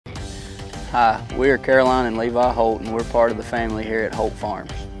Hi, we are Caroline and Levi Holt, and we're part of the family here at Holt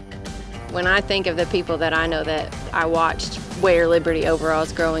Farms. When I think of the people that I know that I watched wear Liberty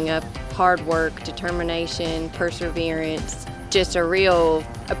overalls growing up, hard work, determination, perseverance, just a real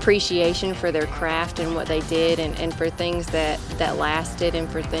appreciation for their craft and what they did and for things that lasted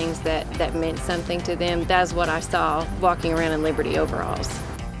and for things that meant something to them. That's what I saw walking around in Liberty overalls.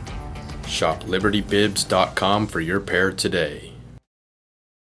 Shop libertybibs.com for your pair today.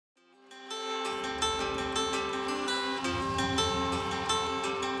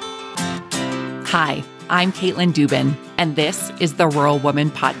 Hi, I'm Caitlin Dubin, and this is the Rural Woman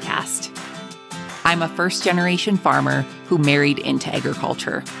Podcast. I'm a first-generation farmer who married into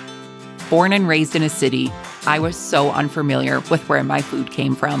agriculture. Born and raised in a city, I was so unfamiliar with where my food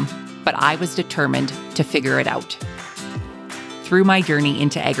came from, but I was determined to figure it out. Through my journey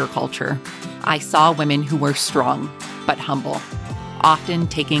into agriculture, I saw women who were strong but humble, often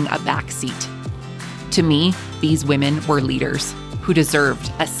taking a back seat. To me, these women were leaders who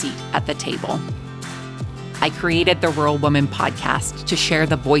deserved a seat at the table. I created the Rural Woman Podcast to share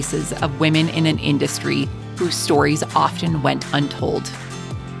the voices of women in an industry whose stories often went untold.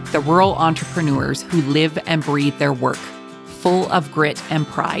 The rural entrepreneurs who live and breathe their work, full of grit and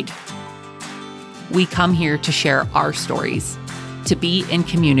pride. We come here to share our stories, to be in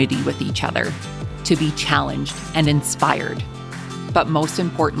community with each other, to be challenged and inspired, but most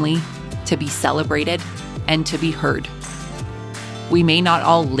importantly, to be celebrated and to be heard. We may not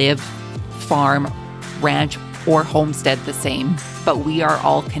all live, farm, ranch, or homestead the same, but we are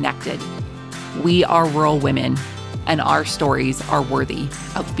all connected. We are rural women, and our stories are worthy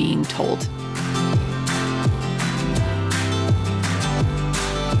of being told.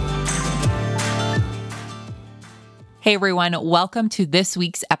 Hey everyone, welcome to this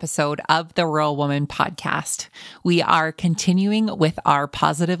week's episode of the Rural Woman Podcast. We are continuing with our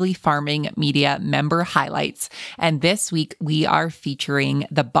Positively Farming Media member highlights, and this week we are featuring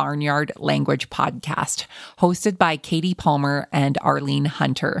the Barnyard Language Podcast, hosted by Katie Palmer and Arlene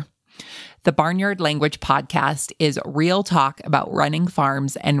Hunter. The Barnyard Language Podcast is real talk about running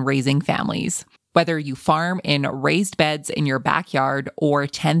farms and raising families. Whether you farm in raised beds in your backyard or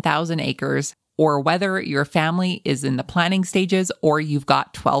 10,000 acres, or whether your family is in the planning stages or you've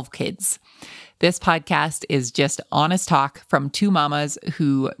got 12 kids. This podcast is just honest talk from two mamas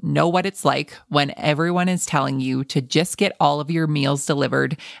who know what it's like when everyone is telling you to just get all of your meals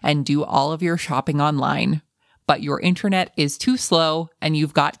delivered and do all of your shopping online, but your internet is too slow and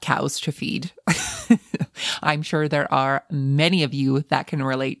you've got cows to feed. I'm sure there are many of you that can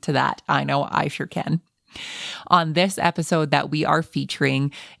relate to that. I know I sure can. On this episode that we are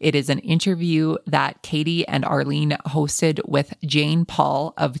featuring, it is an interview that Katie and Arlene hosted with Jane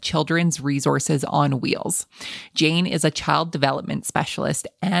Paul of Children's Resources on Wheels. Jane is a child development specialist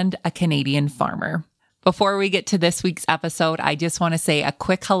and a Canadian farmer. Before we get to this week's episode, I just want to say a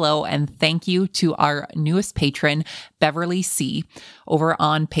quick hello and thank you to our newest patron, Beverly C., over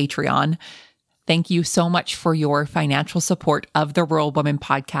on Patreon. Thank you so much for your financial support of the Rural Woman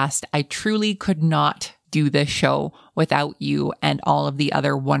Podcast. I truly could not do this show without you and all of the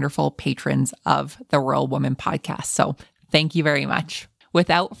other wonderful patrons of the Rural Woman Podcast. So thank you very much.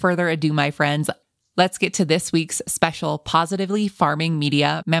 Without further ado, my friends, let's get to this week's special Positively Farming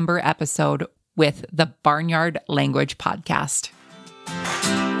Media member episode with the Barnyard Language Podcast.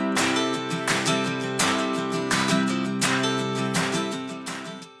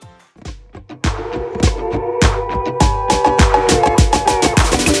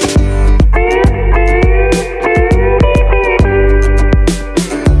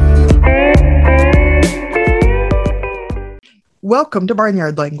 Welcome to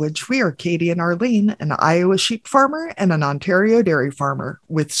Barnyard Language. We are Katie and Arlene, an Iowa sheep farmer and an Ontario dairy farmer,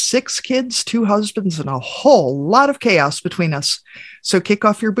 with 6 kids, 2 husbands, and a whole lot of chaos between us. So kick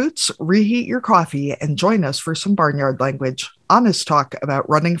off your boots, reheat your coffee, and join us for some Barnyard Language. Honest talk about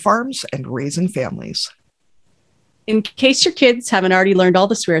running farms and raising families. In case your kids haven't already learned all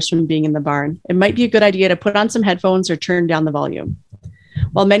the swears from being in the barn, it might be a good idea to put on some headphones or turn down the volume.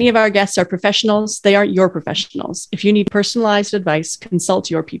 While many of our guests are professionals, they aren't your professionals. If you need personalized advice, consult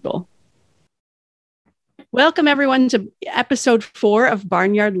your people. Welcome, everyone, to episode 4 of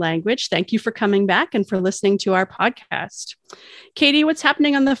Barnyard Language. Thank you for coming back and for listening to our podcast. Katie, what's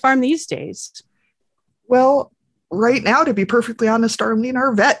happening on the farm these days? Well, right now, to be perfectly honest, Arlene,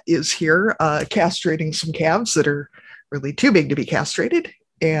 our vet is here castrating some calves that are really too big to be castrated,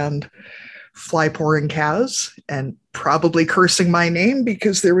 and fly pouring cows, and probably cursing my name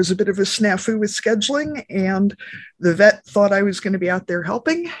because there was a bit of a snafu with scheduling, and the vet thought I was going to be out there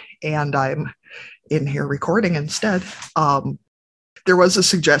helping, and I'm in here recording instead. there was a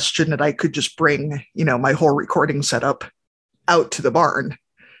suggestion that I could just bring, my whole recording setup out to the barn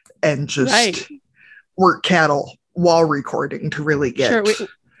and just work cattle while recording to really get. Sure,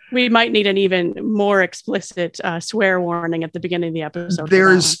 we might need an even more explicit swear warning at the beginning of the episode.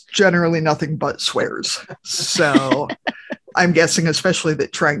 There's generally nothing but swears. So I'm guessing especially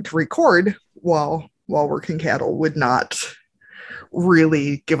that trying to record while working cattle would not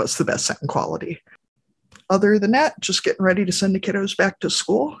really give us the best sound quality. Other than that, just getting ready to send the kiddos back to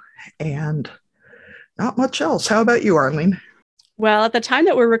school and not much else. How about you, Arlene? Well, at the time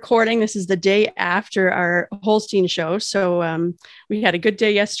that we're recording, this is the day after our Holstein show. So we had a good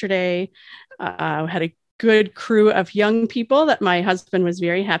day yesterday. We had a good crew of young people that my husband was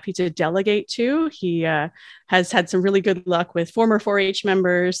very happy to delegate to. He has had some really good luck with former 4-H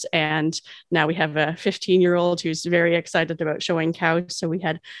members. And now we have a 15-year-old who's very excited about showing cows. So we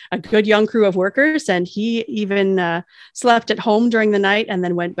had a good young crew of workers, and he even slept at home during the night and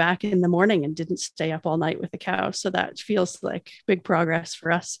then went back in the morning and didn't stay up all night with the cows. So that feels like big progress for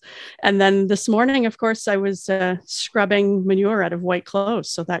us. And then this morning, of course, I was scrubbing manure out of white clothes.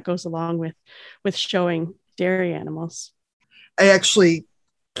 So that goes along with showing dairy animals. I actually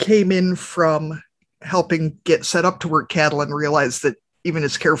came in from helping get set up to work cattle and realized that even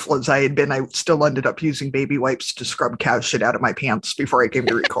as careful as I had been, I still ended up using baby wipes to scrub cow shit out of my pants before I came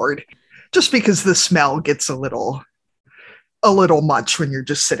to record, just because the smell gets a little much when you're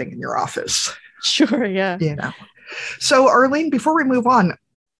just sitting in your office. Sure, yeah. So Arlene, before we move on,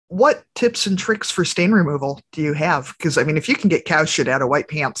 what tips and tricks for stain removal do you have? Because I mean, if you can get cow shit out of white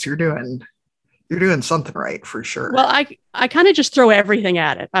pants, you're doing something right for sure. Well, I kind of just throw everything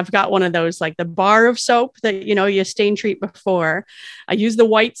at it. I've got one of those, like the bar of soap that, you stain treat before. I use the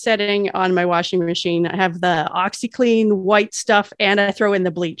white setting on my washing machine. I have the OxyClean white stuff, and I throw in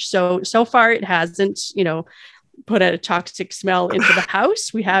the bleach. So far it hasn't, put a toxic smell into the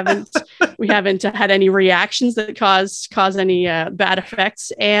house. We haven't had any reactions that cause any bad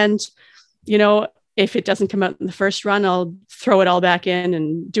effects. And, if it doesn't come out in the first run, I'll throw it all back in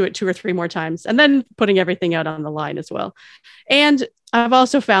and do it 2 or 3 more times, and then putting everything out on the line as well. And I've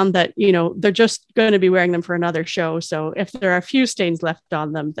also found that, they're just going to be wearing them for another show. So if there are a few stains left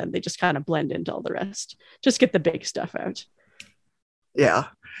on them, then they just kind of blend into all the rest. Just get the big stuff out. Yeah.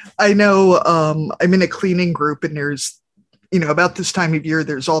 I know I'm in a cleaning group, and there's, about this time of year,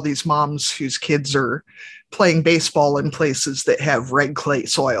 there's all these moms whose kids are playing baseball in places that have red clay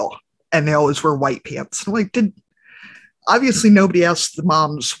soil. And they always wear white pants. I'm like, obviously nobody asked the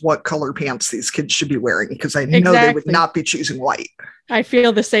moms what color pants these kids should be wearing, because I know they would not be choosing white. I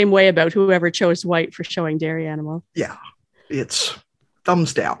feel the same way about whoever chose white for showing dairy animal. Yeah, it's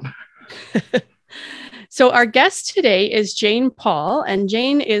thumbs down. So our guest today is Jane Paul, and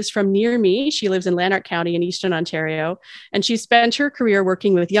Jane is from near me. She lives in Lanark County in Eastern Ontario, and she spent her career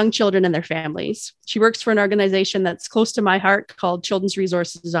working with young children and their families. She works for an organization that's close to my heart called Children's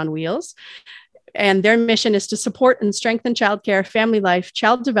Resources on Wheels, and their mission is to support and strengthen childcare, family life,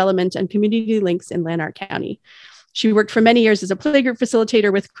 child development, and community links in Lanark County. She worked for many years as a playgroup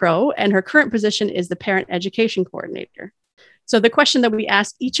facilitator with Crow, and her current position is the parent education coordinator. So the question that we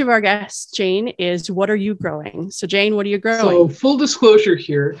ask each of our guests, Jane, is what are you growing? So Jane, what are you growing? So full disclosure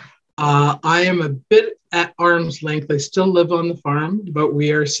here, I am a bit at arm's length. I still live on the farm, but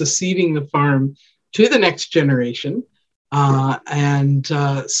we are succeeding the farm to the next generation. So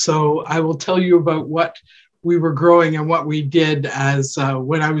I will tell you about what we were growing and what we did as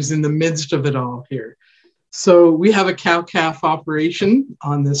when I was in the midst of it all here. So we have a cow-calf operation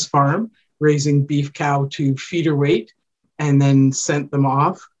on this farm, raising beef cow to feeder weight, and then sent them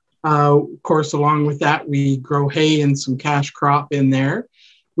off. Of course, along with that, we grow hay and some cash crop in there.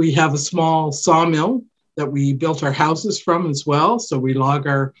 We have a small sawmill that we built our houses from as well. So we log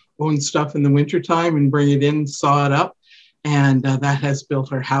our own stuff in the wintertime and bring it in, saw it up. And that has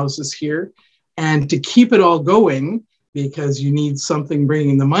built our houses here. And to keep it all going, because you need something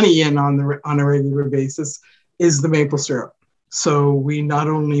bringing the money in on a regular basis, is the maple syrup. So we not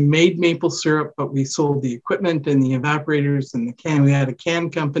only made maple syrup, but we sold the equipment and the evaporators and the can. We had a can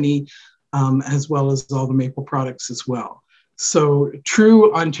company, as well as all the maple products as well. So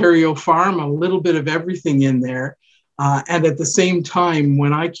true Ontario farm, a little bit of everything in there. And at the same time,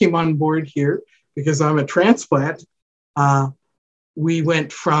 when I came on board here, because I'm a transplant, we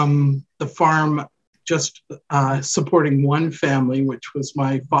went from the farm just supporting one family, which was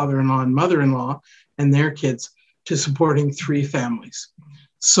my father-in-law and mother-in-law and their kids, to supporting 3 families.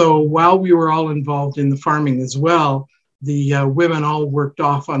 So while we were all involved in the farming as well, the women all worked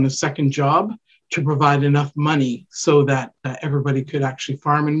off on a second job to provide enough money so that everybody could actually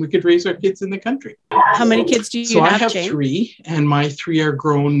farm and we could raise our kids in the country. How many kids do you so have? I have Jane? 3, and my 3 are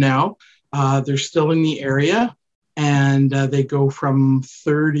grown now. They're still in the area, and they go from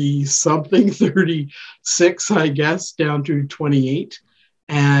 30-something, 36, I guess, down to 28.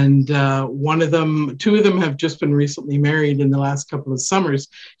 And 2 of them have just been recently married in the last couple of summers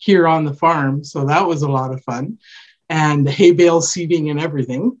here on the farm. So that was a lot of fun. And the hay bale seeding and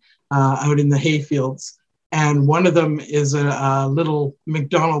everything out in the hay fields. And one of them is a little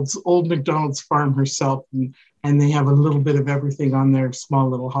old McDonald's farm herself. And they have a little bit of everything on their small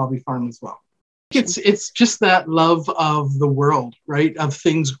little hobby farm as well. It's just that love of the world, right? Of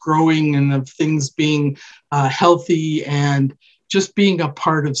things growing and of things being healthy and just being a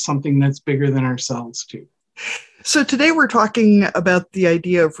part of something that's bigger than ourselves too. So today we're talking about the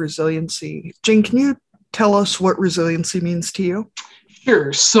idea of resiliency. Jane, can you tell us what resiliency means to you?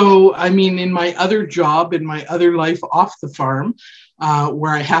 Sure. So, I mean, in my other job, in my other life off the farm,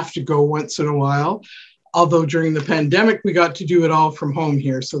 where I have to go once in a while, although during the pandemic, we got to do it all from home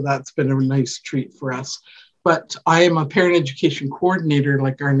here. So that's been a nice treat for us. But I am a parent education coordinator,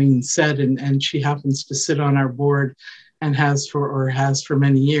 like Arlene said, and she happens to sit on our board and has for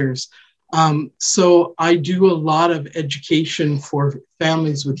many years. So I do a lot of education for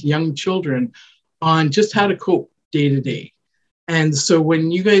families with young children on just how to cope day to day. And so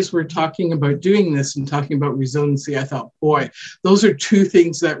when you guys were talking about doing this and talking about resiliency, I thought, boy, those are 2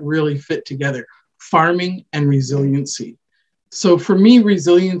 things that really fit together, farming and resiliency. So for me,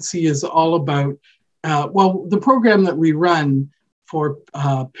 resiliency is all about, the program that we run for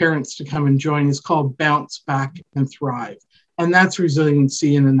parents to come and join is called Bounce Back and Thrive. And that's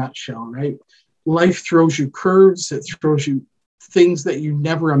resiliency in a nutshell, right? Life throws you curves, it throws you things that you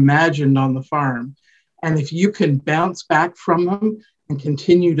never imagined on the farm. And if you can bounce back from them and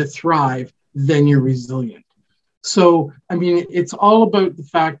continue to thrive, then you're resilient. So, I mean, it's all about the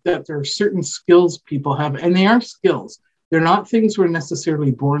fact that there are certain skills people have, and they are skills. They're not things we're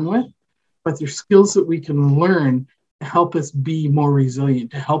necessarily born with, but they're skills that we can learn to help us be more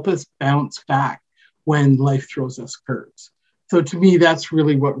resilient, to help us bounce back when life throws us curves. So to me, that's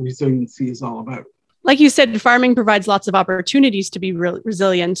really what resiliency is all about. Like you said, farming provides lots of opportunities to be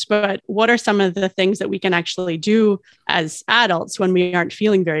resilient, but what are some of the things that we can actually do as adults when we aren't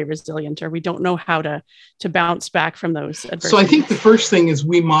feeling very resilient or we don't know how to bounce back from those adversities? So I think the first thing is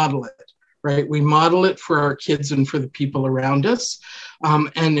we model it, right? We model it for our kids and for the people around us.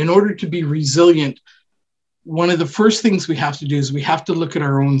 And in order to be resilient, one of the first things we have to do is we have to look at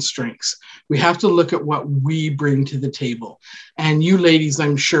our own strengths. We have to look at what we bring to the table. And you ladies,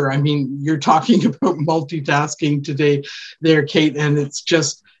 I'm sure, I mean, you're talking about multitasking today there, Kate, and it's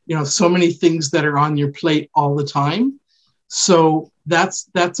just, so many things that are on your plate all the time. So that's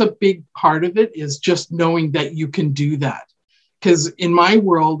a big part of it, is just knowing that you can do that. Because in my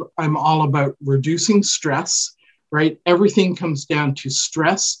world, I'm all about reducing stress, right? Everything comes down to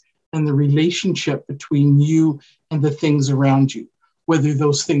stress and the relationship between you and the things around you, whether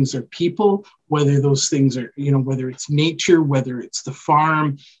those things are people, whether those things are, whether it's nature, whether it's the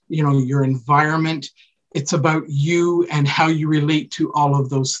farm, your environment. It's about you and how you relate to all of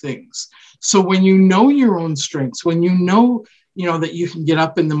those things. So when you know your own strengths, when you know that you can get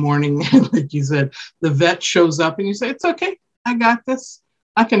up in the morning, and like you said, the vet shows up and you say, it's okay, I got this,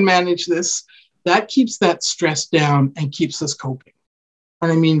 I can manage this. That keeps that stress down and keeps us coping.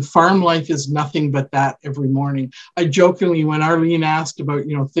 And I mean, farm life is nothing but that every morning. I jokingly, when Arlene asked about,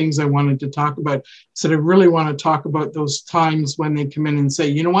 things I wanted to talk about, said, I really want to talk about those times when they come in and say,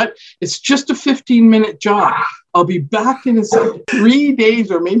 you know what, it's just a 15-minute job. I'll be back in 3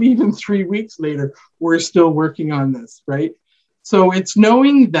 days or maybe even 3 weeks later. We're still working on this, right? So it's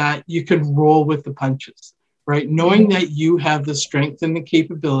knowing that you can roll with the punches, right? Knowing that you have the strength and the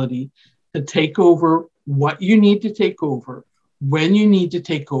capability to take over what you need to take over, when you need to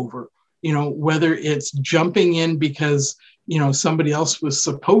take over, whether it's jumping in because, somebody else was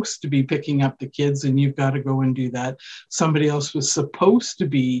supposed to be picking up the kids and you've got to go and do that. Somebody else was supposed to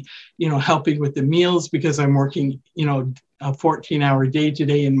be, helping with the meals because I'm working, a 14-hour day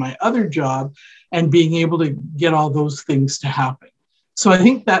today in my other job, and being able to get all those things to happen. So I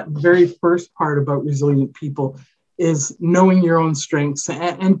think that very first part about resilient people is knowing your own strengths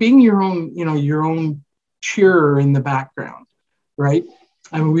and being your own cheerer in the background. Right?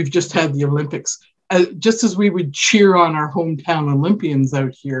 I mean, we've just had the Olympics. Just as we would cheer on our hometown Olympians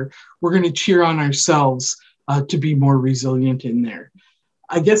out here, we're going to cheer on ourselves to be more resilient in there.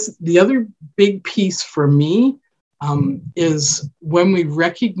 I guess the other big piece for me is when we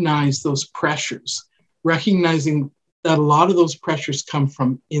recognize those pressures, recognizing that a lot of those pressures come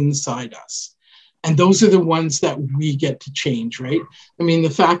from inside us. And those are the ones that we get to change, right? I mean, the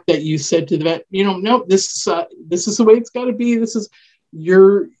fact that you said to the vet, no, this is the way it's got to be. This is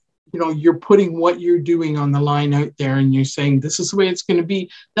you're putting what you're doing on the line out there, and you're saying this is the way it's going to be.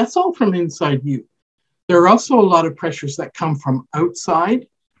 That's all from inside you. There are also a lot of pressures that come from outside,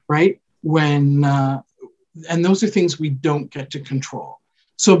 right? And those are things we don't get to control.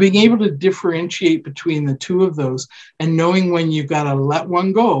 So being able to differentiate between the two of those and knowing when you've got to let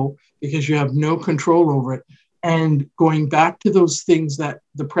one go because you have no control over it, and going back to those things, that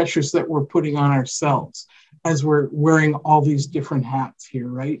the pressures that we're putting on ourselves as we're wearing all these different hats here,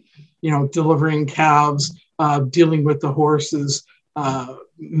 right? Delivering calves, dealing with the horses,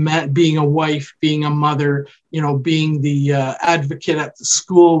 being a wife, being a mother, being the advocate at the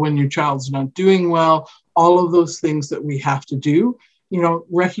school when your child's not doing well, all of those things that we have to do,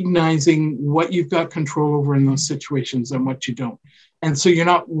 recognizing what you've got control over in those situations and what you don't. And so you're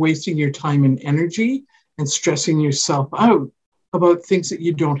not wasting your time and energy and stressing yourself out about things that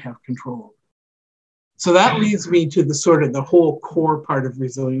you don't have control over. So that leads me to the whole core part of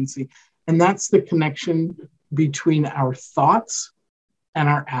resiliency. And that's the connection between our thoughts and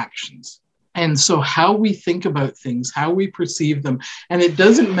our actions. And so how we think about things, how we perceive them, and it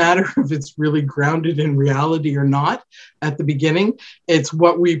doesn't matter if it's really grounded in reality or not at the beginning, it's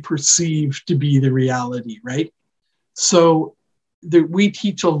what we perceive to be the reality, right? So we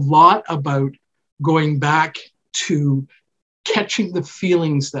teach a lot about going back to catching the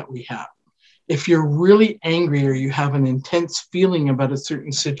feelings that we have. If you're really angry or you have an intense feeling about a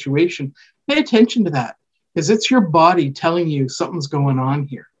certain situation, pay attention to that, because it's your body telling you something's going on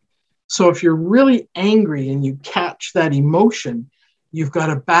here. So if you're really angry and you catch that emotion, you've got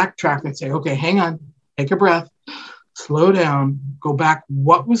to backtrack and say, okay, hang on, take a breath, slow down, go back.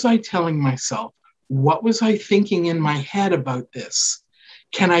 What was I telling myself? What was I thinking in my head about this?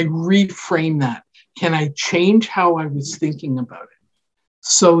 Can I reframe that? Can I change how I was thinking about it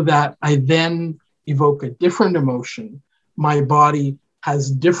so that I then evoke a different emotion? My body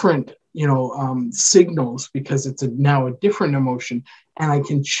has different signals because it's now a different emotion, and I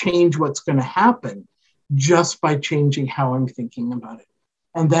can change what's going to happen just by changing how I'm thinking about it.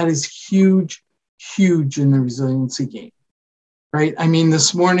 And that is huge, huge in the resiliency game, right? I mean,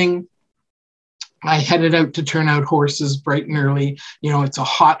 this morning I headed out to turn out horses bright and early. It's a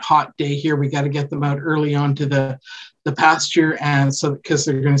hot, hot day here. We got to get them out early onto the pasture, and so because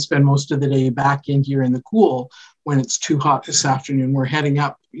they're going to spend most of the day back in here in the cool when it's too hot this afternoon. We're heading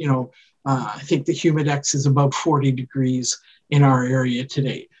up, I think the humidex is about 40 degrees in our area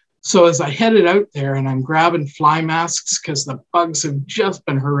today. So as I headed out there, and I'm grabbing fly masks because the bugs have just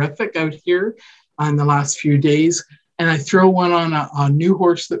been horrific out here in the last few days, and I throw one on a new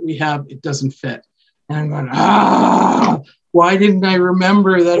horse that we have, it doesn't fit. And I'm going, why didn't I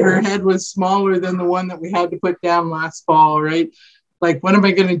remember that her head was smaller than the one that we had to put down last fall, right? Like, what am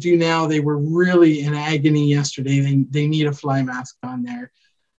I going to do now? They were really in agony yesterday. They need a fly mask on there.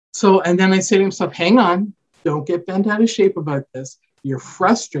 So, and then I say to myself, hang on, don't get bent out of shape about this. You're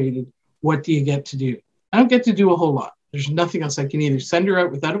frustrated. What do you get to do? I don't get to do a whole lot. There's nothing else. I can either send her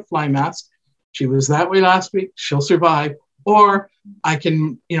out without a fly mask. She was that way last week. She'll survive. Or I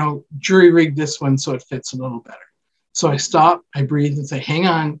can, jury rig this one so it fits a little better. So I stop, I breathe and say, hang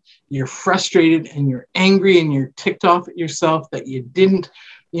on, you're frustrated and you're angry and you're ticked off at yourself that you didn't,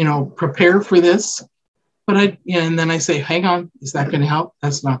 prepare for this. But and then I say, hang on, is that going to help?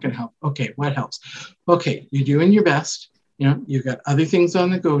 That's not going to help. Okay, what helps? Okay, you're doing your best. You've got other things on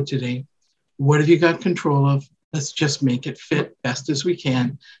the go today. What have you got control of? Let's just make it fit best as we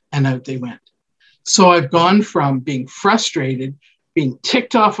can. And out they went. So I've gone from being frustrated, being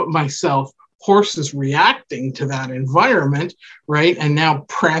ticked off at myself, horses reacting to that environment, right? And now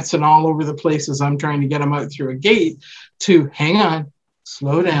prancing all over the place as I'm trying to get them out through a gate, to hang on,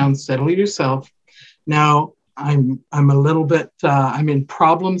 slow down, settle yourself. Now I'm a little bit, I'm in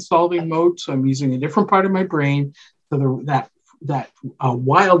problem solving mode. So I'm using a different part of my brain. So that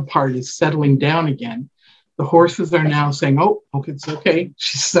wild part is settling down again. The horses are now saying, oh, okay, it's okay.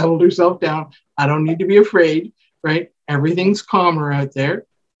 She settled herself down. I don't need to be afraid, right? Everything's calmer out there.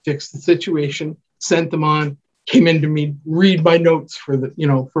 Fixed the situation, sent them on, came in to me, read my notes for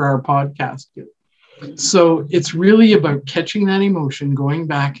for our podcast. So it's really about catching that emotion, going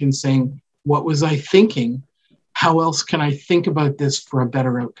back and saying, what was I thinking? How else can I think about this for a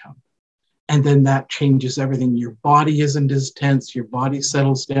better outcome? And then that changes everything. Your body isn't as tense. Your body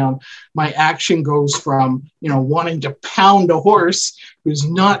settles down. My action goes from, wanting to pound a horse who's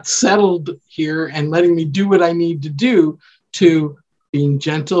not settled here and letting me do what I need to do, to being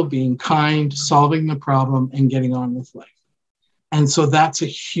gentle, being kind, solving the problem, and getting on with life. And so that's a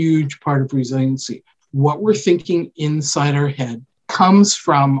huge part of resiliency. What we're thinking inside our head comes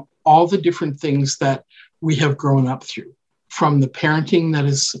from all the different things that we have grown up through, from the parenting that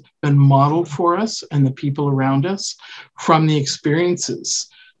has been modeled for us and the people around us, from the experiences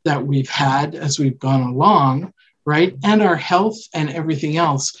that we've had as we've gone along, right? And our health and everything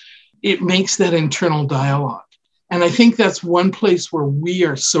else. It makes that internal dialogue. And I think that's one place where we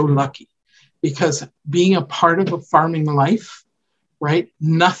are so lucky, because being a part of a farming life, right?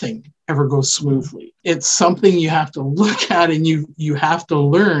 Nothing ever goes smoothly. It's something you have to look at, and you have to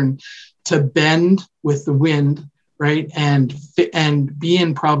learn to bend with the wind, right? And be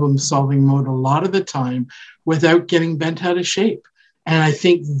in problem solving mode a lot of the time without getting bent out of shape. And I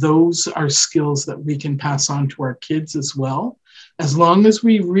think those are skills that we can pass on to our kids as well, as long as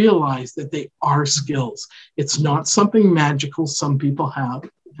we realize that they are skills. It's not something magical some people have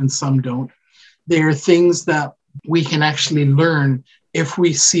and some don't. They are things that we can actually learn if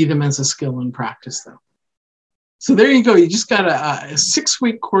we see them as a skill and practice them. So there you go. You just got a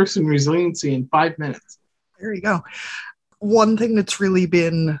 6-week course in resiliency in 5 minutes. There you go. One thing that's really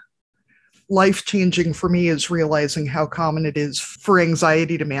been life-changing for me is realizing how common it is for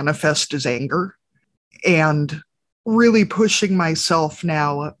anxiety to manifest as anger, and really pushing myself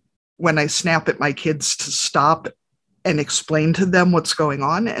now when I snap at my kids to stop and explain to them what's going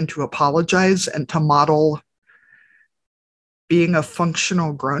on and to apologize and to model being a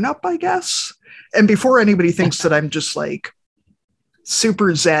functional grown-up, I guess. And before anybody thinks that I'm just like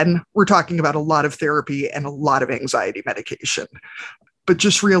super zen, we're talking about a lot of therapy and a lot of anxiety medication. But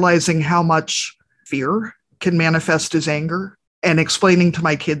just realizing how much fear can manifest as anger, and explaining to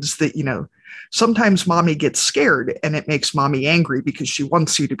my kids that, sometimes mommy gets scared and it makes mommy angry because she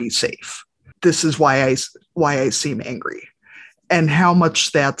wants you to be safe. This is why I seem angry, and how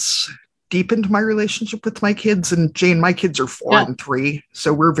much that's deepened my relationship with my kids. And Jane, my kids are 4 and 3,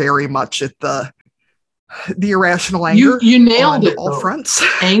 so we're very much at the irrational anger. You nailed it. All fronts.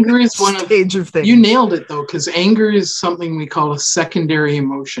 Anger is one stage of things. You nailed it though, because anger is something we call a secondary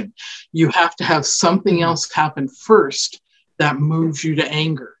emotion. You have to have something else happen first that moves you to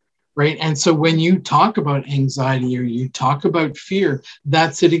anger, right? And so when you talk about anxiety or you talk about fear,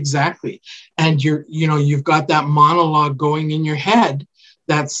 that's it exactly. And you've got that monologue going in your head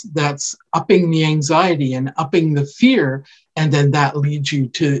that's upping the anxiety and upping the fear, and then that leads you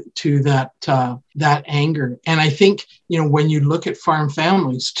to that anger. And I think when you look at farm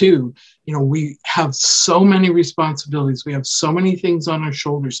families too, we have so many responsibilities, we have so many things on our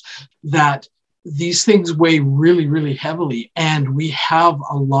shoulders that these things weigh really, really heavily, and we have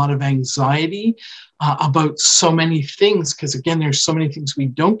a lot of anxiety about so many things, because again, there's so many things we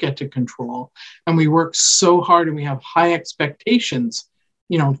don't get to control, and we work so hard and we have high expectations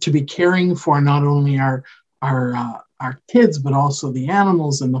to be caring for not only our kids, but also the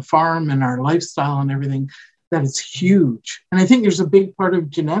animals and the farm and our lifestyle and everything, that it's huge. And I think there's a big part of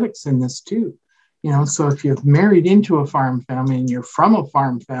genetics in this too. So if you've married into a farm family and you're from a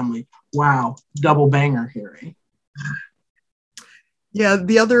farm family, wow, double banger here, eh? Yeah,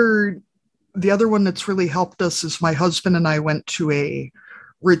 the other one that's really helped us is my husband and I went to a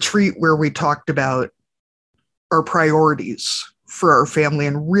retreat where we talked about our priorities for our family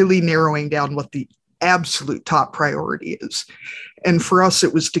and really narrowing down what the absolute top priority is. And for us,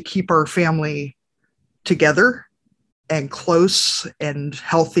 it was to keep our family together and close and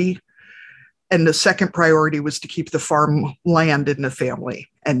healthy. And the second priority was to keep the farm land in the family,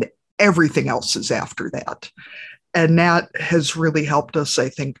 and everything else is after that. And that has really helped us, I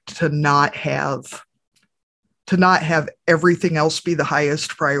think, to not have everything else be the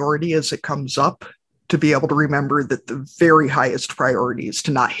highest priority as it comes up, to be able to remember that the very highest priority is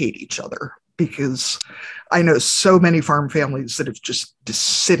to not hate each other. Because I know so many farm families that have just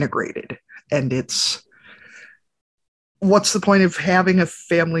disintegrated, and it's, what's the point of having a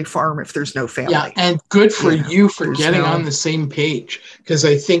family farm if there's no family? Yeah, and good for you for getting on the same page, because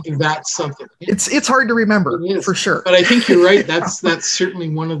I think that's something. It's hard to remember, for sure. But I think you're right. That's certainly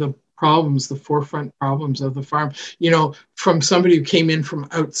one of the problems, the forefront problems of the farm. From somebody who came in from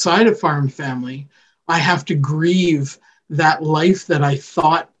outside a farm family, I have to grieve that life that I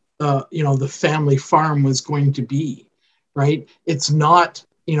thought the family farm was going to be, right? It's not.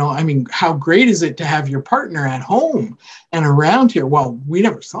 How great is it to have your partner at home and around here? Well, we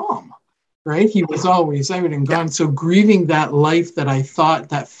never saw him, right? He was always out and gone. So grieving that life that I thought,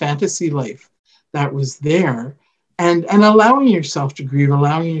 that fantasy life that was there, and allowing yourself to grieve,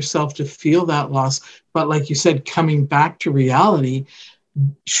 allowing yourself to feel that loss. But like you said, coming back to reality,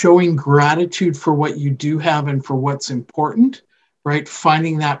 showing gratitude for what you do have and for what's important, right?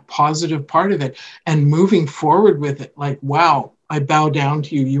 Finding that positive part of it and moving forward with it. Like, wow, I bow down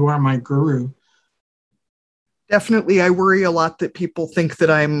to you. You are my guru. Definitely, I worry a lot that people think that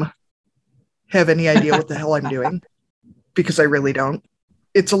have any idea what the hell I'm doing, because I really don't.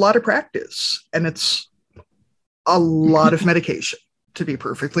 It's a lot of practice, and it's a lot of medication, to be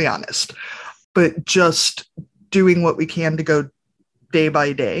perfectly honest. But just doing what we can to go day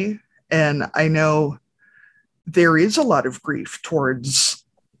by day. And I know there is a lot of grief towards,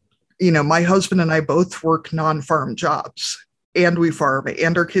 my husband and I both work non-farm jobs, and we farm,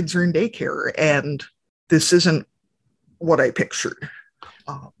 and our kids are in daycare, and this isn't what I pictured.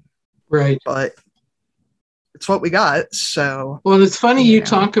 Right. But it's what we got. So, well, it's funny you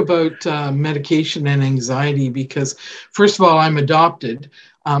talk about medication and anxiety, because first of all, I'm adopted.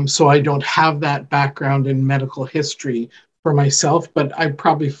 So I don't have that background in medical history for myself, but I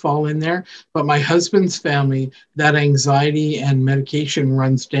probably fall in there. But my husband's family, that anxiety and medication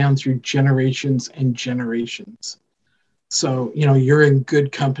runs down through generations and generations. So, you're in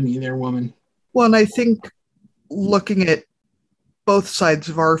good company there, woman. Well, and I think looking at both sides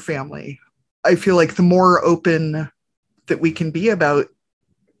of our family, I feel like the more open that we can be about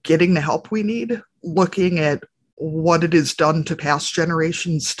getting the help we need, looking at what it has done to past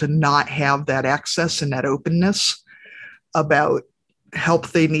generations to not have that access and that openness about help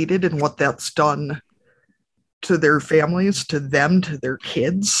they needed, and what that's done to their families, to them, to their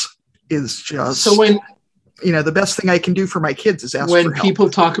kids, is just... So when the best thing I can do for my kids is ask for help. When people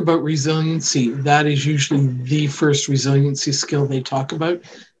talk about resiliency, that is usually the first resiliency skill they talk about.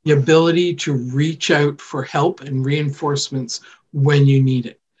 The ability to reach out for help and reinforcements when you need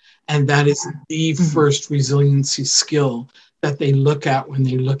it. And that is the first resiliency skill that they look at when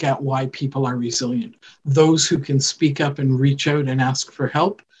they look at why people are resilient. Those who can speak up and reach out and ask for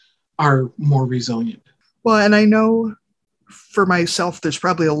help are more resilient. Well, and I know for myself, there's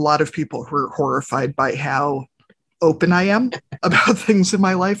probably a lot of people who are horrified by how open I am about things in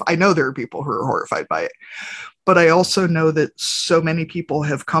my life. I know there are people who are horrified by it. But I also know that so many people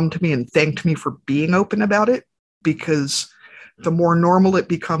have come to me and thanked me for being open about it, because the more normal it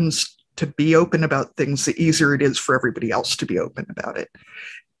becomes to be open about things, the easier it is for everybody else to be open about it.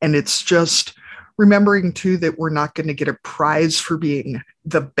 And it's just remembering, too, that we're not going to get a prize for being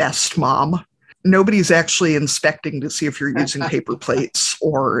the best mom. Nobody's actually inspecting to see if you're using paper plates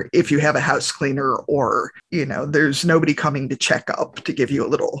or if you have a house cleaner, or, there's nobody coming to check up to give you a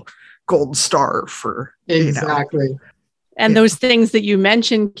little gold star for, exactly. And those things that you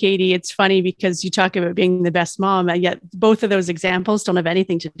mentioned, Katie, it's funny because you talk about being the best mom, and yet both of those examples don't have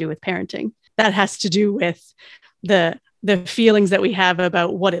anything to do with parenting. That has to do with the feelings that we have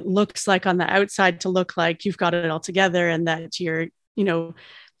about what it looks like on the outside to look like you've got it all together and that you're,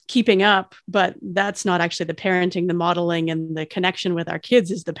 keeping up, but that's not actually the parenting. The modeling and the connection with our kids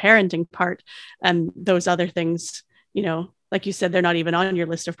is the parenting part. And those other things, like you said, they're not even on your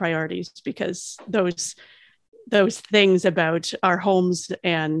list of priorities, because those things about our homes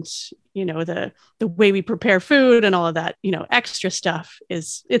and, the way we prepare food and all of that, extra stuff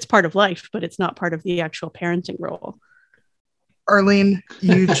it's part of life, but it's not part of the actual parenting role. Arlene,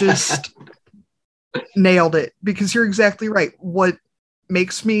 you just nailed it, because you're exactly right. What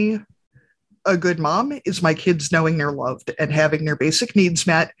makes me a good mom is my kids knowing they're loved and having their basic needs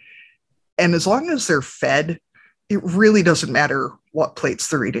met. And as long as they're fed, it really doesn't matter what plates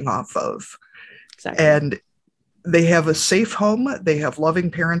they're eating off of. Exactly. And they have a safe home, they have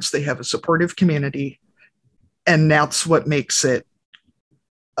loving parents, they have a supportive community. And that's what makes it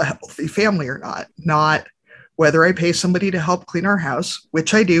a healthy family or not. Not whether I pay somebody to help clean our house,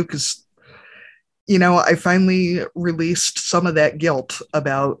 which I do, because I finally released some of that guilt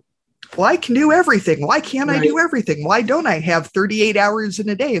about, well, I can do everything. Why can't I do everything? Why don't I have 38 hours in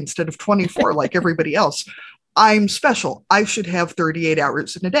a day instead of 24 like everybody else? I'm special. I should have 38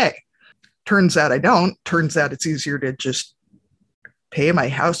 hours in a day. Turns out I don't. Turns out it's easier to just pay my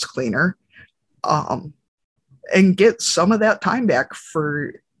house cleaner and get some of that time back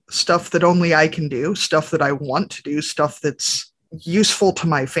for stuff that only I can do, stuff that I want to do, stuff that's useful to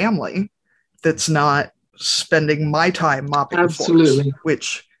my family. That's not spending my time mopping floors,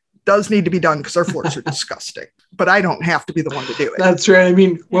 which does need to be done because our floors are disgusting. But I don't have to be the one to do it. That's right. I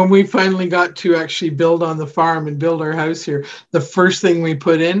mean, when we finally got to actually build on the farm and build our house here, the first thing we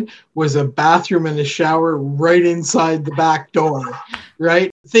put in was a bathroom and a shower right inside the back door,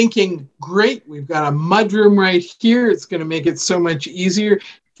 right? Thinking, great, we've got a mudroom right here. It's going to make it so much easier.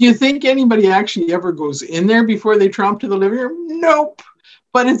 Do you think anybody actually ever goes in there before they tromp to the living room? Nope.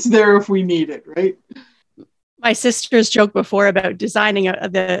 But it's there if we need it, right? My sister's joke before about designing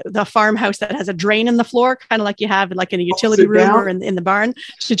the farmhouse that has a drain in the floor, kind of like you have like in a utility room or in the barn,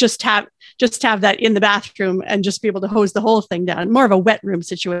 to just have that in the bathroom and just be able to hose the whole thing down. More of a wet room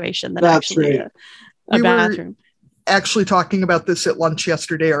situation than actually a bathroom. Actually talking about this at lunch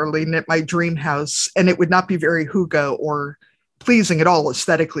yesterday, Arlene, at my dream house, and it would not be very hygge or pleasing at all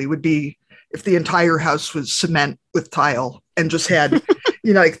aesthetically, would be if the entire house was cement with tile and just had,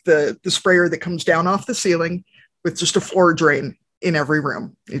 like the sprayer that comes down off the ceiling with just a floor drain in every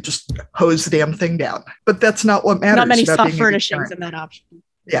room. You just hose the damn thing down. But that's not what matters. Not many soft furnishings in that option.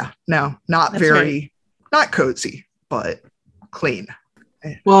 Yeah, no, not that's very, right. Not cozy, but clean.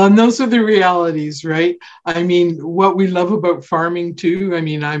 Well, and those are the realities, right? I mean, what we love about farming too. I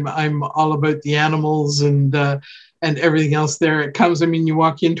mean, I'm all about the animals and everything else there. It comes. I mean, you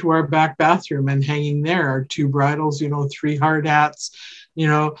walk into our back bathroom and hanging there are 2 bridles, 3 hard hats,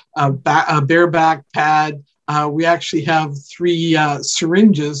 a bareback pad. We actually have 3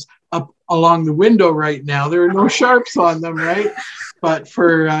 syringes up along the window right now. There are no sharps on them, right? But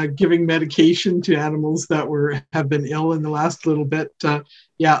for giving medication to animals that have been ill in the last little bit,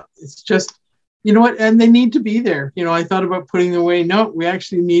 it's just, you know what? And they need to be there. I thought about putting them away. No, we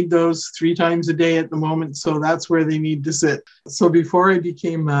actually need those 3 times a day at the moment. So that's where they need to sit. So before I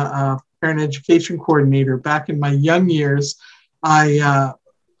became a parent education coordinator, back in my young years, I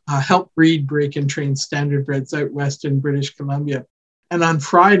helped breed, break, and train standardbreds out west in British Columbia. And on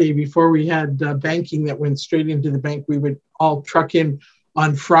Friday, before we had banking that went straight into the bank, we would all truck in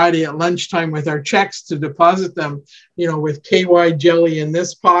on Friday at lunchtime with our checks to deposit them, with KY jelly in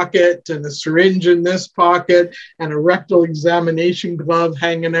this pocket and a syringe in this pocket and a rectal examination glove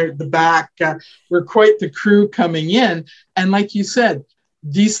hanging out the back. We're quite the crew coming in. And like you said,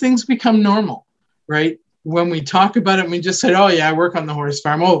 these things become normal, right? When we talk about it, we just said, oh yeah, I work on the horse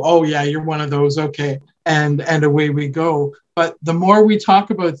farm. Oh yeah, you're one of those. Okay. And away we go. But the more we talk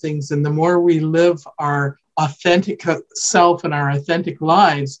about things and the more we live our authentic self and our authentic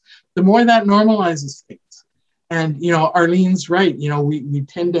lives, the more that normalizes things. And, Arlene's right. We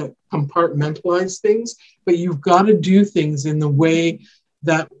tend to compartmentalize things, but you've got to do things in the way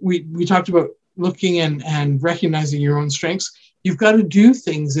that we talked about, looking and recognizing your own strengths. You've got to do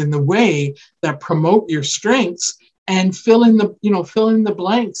things in the way that promote your strengths and fill in the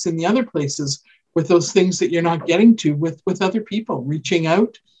blanks in the other places with those things that you're not getting to with other people. Reaching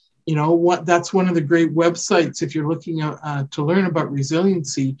out, that's one of the great websites if you're looking to learn about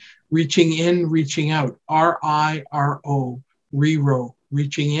resiliency. Reaching in, reaching out. RIRO, RERO,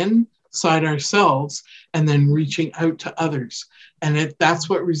 reaching inside ourselves and then reaching out to others. And that's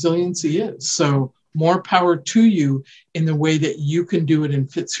what resiliency is. So more power to you in the way that you can do it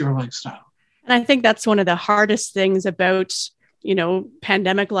and fits your lifestyle. And I think that's one of the hardest things about,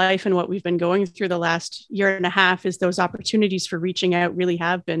 pandemic life and what we've been going through the last year and a half is those opportunities for reaching out really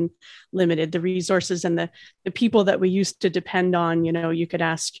have been limited. The resources and the people that we used to depend on, you could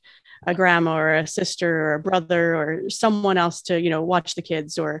ask a grandma or a sister or a brother or someone else to, watch the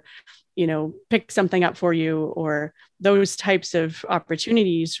kids or, pick something up for you, or those types of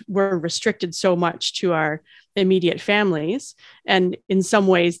opportunities were restricted so much to our immediate families. And in some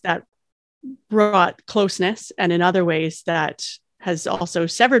ways that brought closeness, and in other ways that has also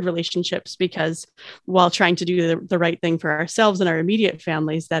severed relationships, because while trying to do the right thing for ourselves and our immediate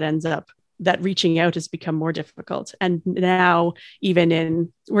families, that reaching out has become more difficult. And now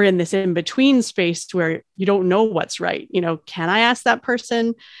we're in this in-between space where you don't know what's right. Can I ask that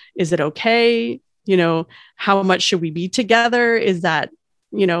person? Is it okay? How much should we be together? Is that,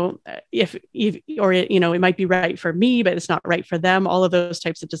 if it might be right for me, but it's not right for them. All of those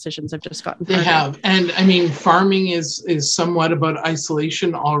types of decisions have just gotten harder. They have. And I mean, farming is somewhat about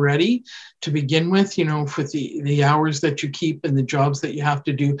isolation already to begin with, for the hours that you keep and the jobs that you have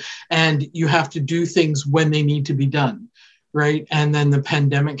to do. And you have to do things when they need to be done, right? And then the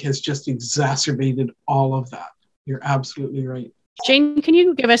pandemic has just exacerbated all of that. You're absolutely right. Jane, can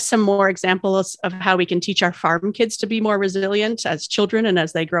you give us some more examples of how we can teach our farm kids to be more resilient as children and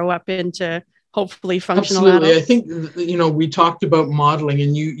as they grow up into hopefully functional Absolutely. adults? I think, we talked about modeling,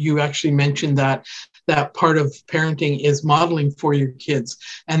 and you actually mentioned that part of parenting is modeling for your kids.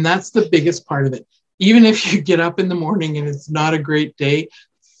 And that's the biggest part of it. Even if you get up in the morning and it's not a great day,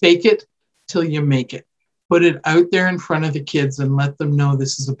 fake it till you make it. Put it out there in front of the kids and let them know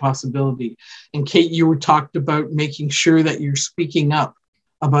this is a possibility. And Kate, you talked about making sure that you're speaking up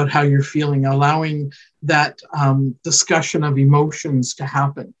about how you're feeling, allowing that discussion of emotions to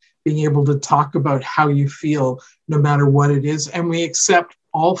happen, being able to talk about how you feel no matter what it is. And we accept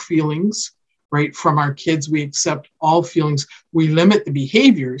all feelings, right? From our kids, we accept all feelings. We limit the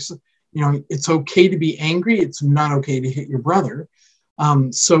behaviors, It's okay to be angry. It's not okay to hit your brother.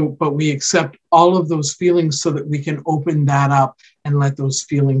 But we accept all of those feelings so that we can open that up and let those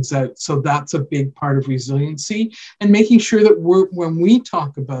feelings out. So that's a big part of resiliency, and making sure that when we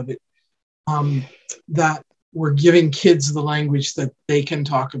talk about it, that we're giving kids the language that they can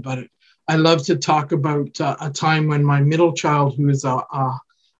talk about it. I love to talk about a time when my middle child, who is a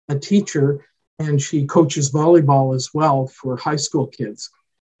teacher, and she coaches volleyball as well for high school kids.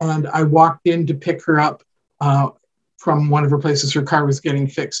 And I walked in to pick her up from one of her places. Her car was getting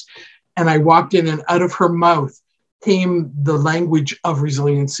fixed. And I walked in, and out of her mouth came the language of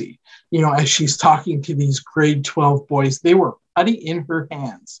resiliency. As she's talking to these grade 12 boys, they were putty in her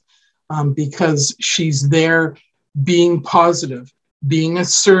hands because she's there being positive, being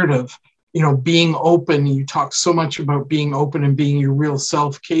assertive, being open. You talk so much about being open and being your real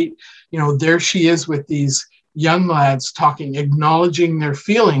self, Kate. There she is with these young lads talking, acknowledging their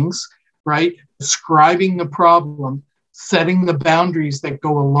feelings, right? Describing the problem, setting the boundaries that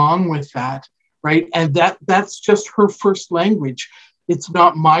go along with that, right? And that's just her first language. It's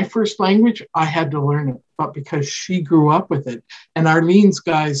not my first language. I had to learn it, but because she grew up with it. And Arlene's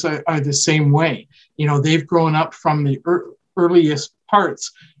guys are the same way. They've grown up from the earliest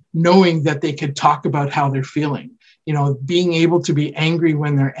parts knowing that they could talk about how they're feeling, being able to be angry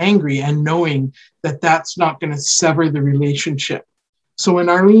when they're angry and knowing that that's not going to sever the relationship. So when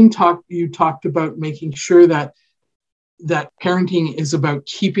Arlene you talked about making sure that parenting is about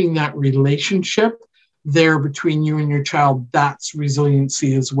keeping that relationship there between you and your child. That's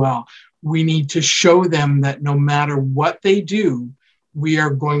resiliency as well. We need to show them that no matter what they do, we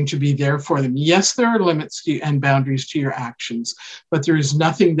are going to be there for them. Yes, there are limits and boundaries to your actions, but there is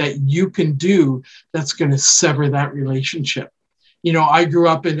nothing that you can do that's going to sever that relationship. I grew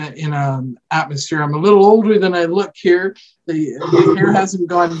up in an atmosphere. I'm a little older than I look here. The hair hasn't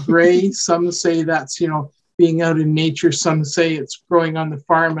gone gray. Some say that's, being out in nature. Some say it's growing on the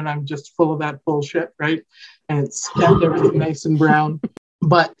farm and I'm just full of that bullshit, right? And it's kept everything nice and brown.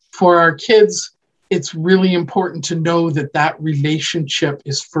 But for our kids, it's really important to know that relationship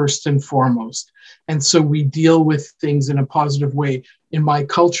is first and foremost. And so we deal with things in a positive way. In my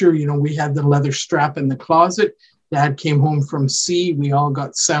culture, we had the leather strap in the closet. Dad came home from sea. We all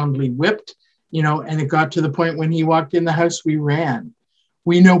got soundly whipped, and it got to the point when he walked in the house, we ran.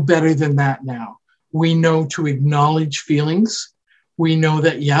 We know better than that now. We know to acknowledge feelings. We know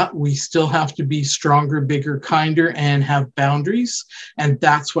that, we still have to be stronger, bigger, kinder, and have boundaries. And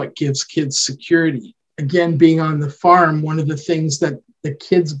that's what gives kids security. Again, being on the farm, one of the things that the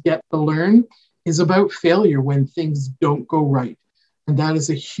kids get to learn is about failure when things don't go right. And that is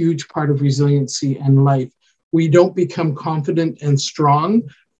a huge part of resiliency and life. We don't become confident and strong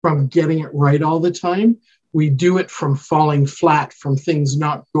from getting it right all the time. We do it from falling flat, from things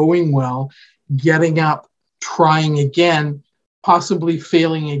not going well, getting up, trying again, possibly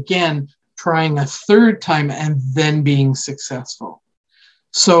failing again, trying a third time, and then being successful.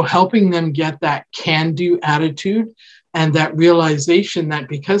 So helping them get that can-do attitude and that realization that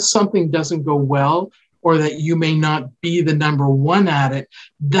because something doesn't go well or that you may not be the number one at it,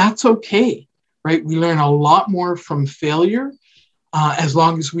 that's okay, right? We learn a lot more from failure as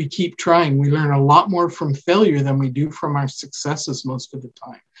long as we keep trying. We learn a lot more from failure than we do from our successes most of the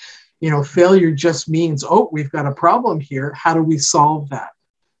time. Failure just means, we've got a problem here. How do we solve that?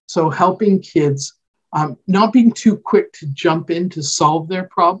 So helping kids, not being too quick to jump in to solve their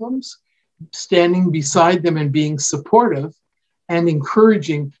problems, standing beside them and being supportive and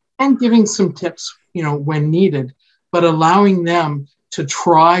encouraging and giving some tips, when needed, but allowing them to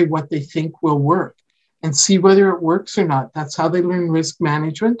try what they think will work and see whether it works or not. That's how they learn risk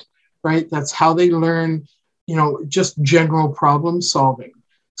management, right? That's how they learn, just general problem solving.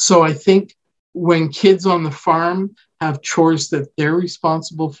 So I think when kids on the farm have chores that they're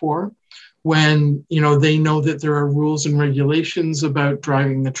responsible for, when, they know that there are rules and regulations about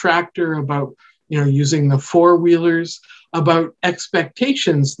driving the tractor, about, using the four-wheelers, about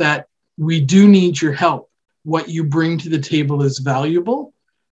expectations that we do need your help. What you bring to the table is valuable,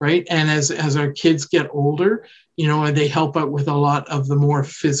 right? And as our kids get older, they help out with a lot of the more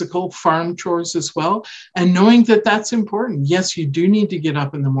physical farm chores as well. And knowing that that's important. Yes, you do need to get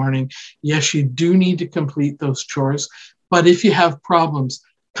up in the morning. Yes, you do need to complete those chores. But if you have problems,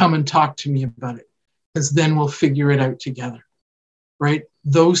 come and talk to me about it, because then we'll figure it out together, right?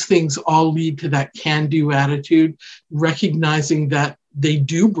 Those things all lead to that can-do attitude, recognizing that they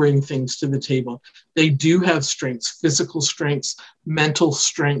do bring things to the table. They do have strengths, physical strengths, mental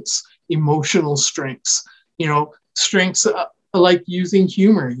strengths, emotional strengths, strengths like using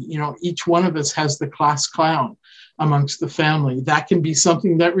humor. You know, each one of us has the class clown amongst the family. That can be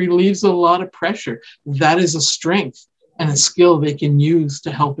something that relieves a lot of pressure. That is a strength and a skill they can use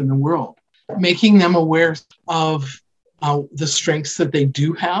to help in the world. Making them aware of the strengths that they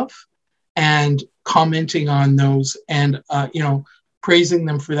do have and commenting on those and, praising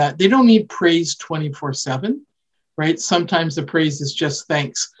them for that. They don't need praise 24/7, right? Sometimes the praise is just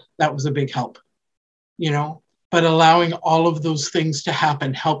thanks. That was a big help, but allowing all of those things to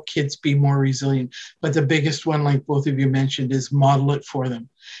happen, help kids be more resilient. But the biggest one, like both of you mentioned, is model it for them.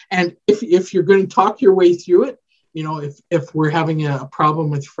 And if you're going to talk your way through it, if we're having a problem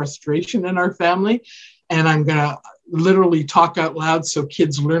with frustration in our family, and I'm going to literally talk out loud so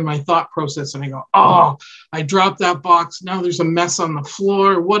kids learn my thought process, and I go, oh, I dropped that box. Now there's a mess on the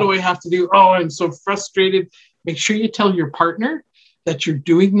floor. What do I have to do? Oh, I'm so frustrated. Make sure you tell your partner that you're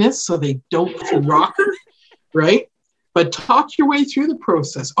doing this so they don't rock her, right? But talk your way through the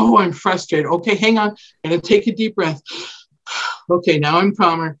process. Oh, I'm frustrated. Okay, hang on. I'm going to take a deep breath. Okay, now I'm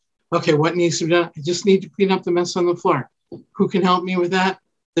calmer. Okay, what needs to be done? I just need to clean up the mess on the floor. Who can help me with that?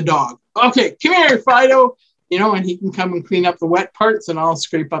 The dog. Okay, come here, Fido. And he can come and clean up the wet parts and I'll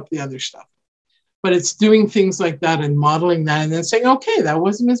scrape up the other stuff. But it's doing things like that and modeling that and then saying, okay, that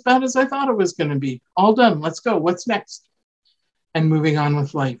wasn't as bad as I thought it was going to be. All done. Let's go. What's next? And moving on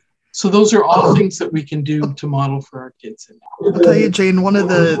with life. So those are all things that we can do to model for our kids. I'll tell you, Jane, one of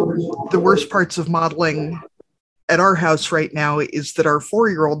the worst parts of modeling at our house right now is that our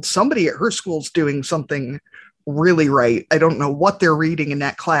 4-year-old, somebody at her school's doing something really right. I don't know what they're reading in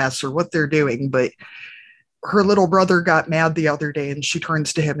that class or what they're doing, but her little brother got mad the other day and she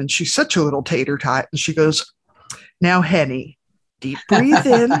turns to him and she's such a little tater tot. And she goes, now, Henny, deep breathe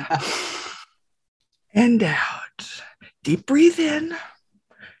in and out. Deep breathe in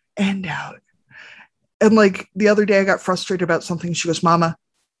and out. And like the other day I got frustrated about something. She goes, Mama,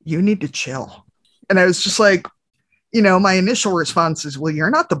 you need to chill. And I was just like, my initial response is, well, you're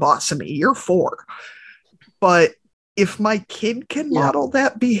not the boss of me. You're 4. But if my kid can model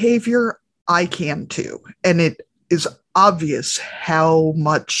that behavior, I can too. And it is obvious how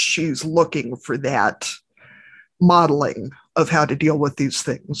much she's looking for that modeling of how to deal with these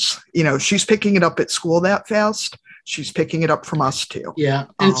things. She's picking it up at school that fast. She's picking it up from us too. Yeah.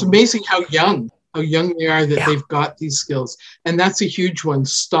 And it's amazing how young they are that they've got these skills. And that's a huge one.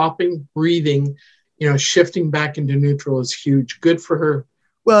 Stopping, breathing, shifting back into neutral is huge. Good for her.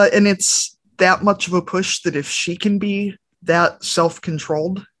 Well, and it's that much of a push that if she can be that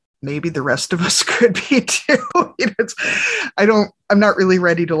self-controlled, maybe the rest of us could be too. I'm not really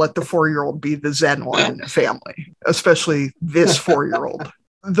ready to let the 4-year-old be the Zen one in the family, especially this 4-year-old.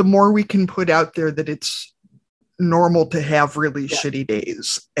 The more we can put out there that it's normal to have really shitty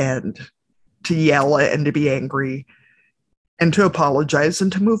days and to yell and to be angry and to apologize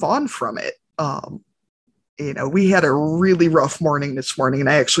and to move on from it. We had a really rough morning this morning, and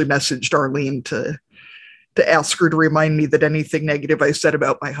I actually messaged Arlene to ask her to remind me that anything negative I said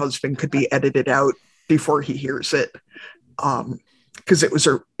about my husband could be edited out before he hears it. Because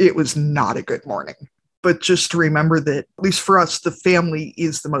it was not a good morning. But just to remember that, at least for us, the family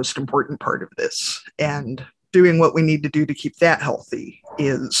is the most important part of this. And doing what we need to do to keep that healthy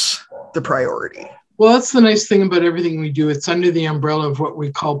is the priority. Well, that's the nice thing about everything we do. It's under the umbrella of what we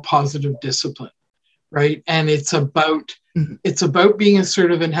call positive discipline, right? And it's about being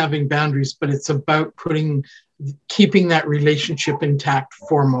assertive and having boundaries, but it's about keeping that relationship intact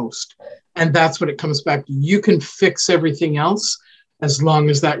foremost. And that's what it comes back to. You can fix everything else as long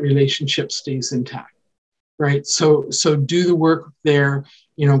as that relationship stays intact, right? So do the work there,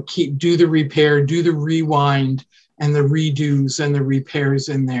 do the repair, do the rewind and the redos and the repairs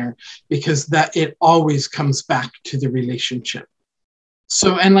in there, because that it always comes back to the relationship.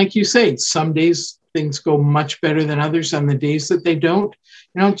 So, and like you say, some days things go much better than others. On the days that they don't,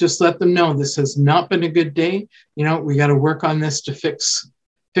 just let them know this has not been a good day. We got to work on this to fix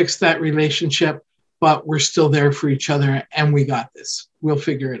that relationship, but we're still there for each other and we got this. We'll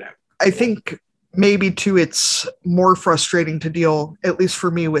figure it out. I think maybe too, it's more frustrating to deal, at least for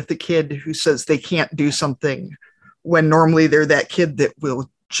me, with the kid who says they can't do something when normally they're that kid that will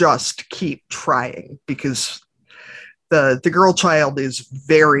just keep trying, because the girl child is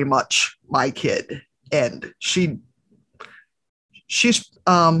very much my kid, and she's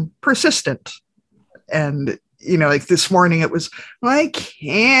persistent. And like this morning it was, I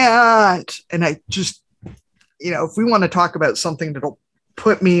can't. And I just, if we want to talk about something that'll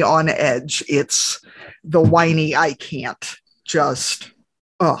put me on edge, it's the whiny I can't.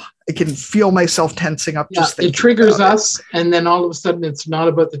 I I can feel myself tensing up. Yeah, just thinking it triggers about us, and then all of a sudden it's not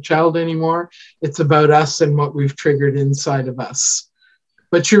about the child anymore. It's about us and what we've triggered inside of us.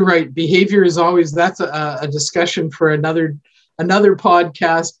 But you're right. Behavior is always, that's a discussion for another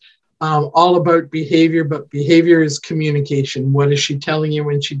podcast, all about behavior, but behavior is communication. What is she telling you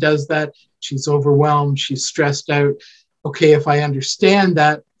when she does that? She's overwhelmed. She's stressed out. Okay, if I understand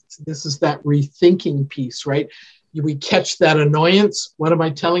that, this is that rethinking piece, right? We catch that annoyance. What am I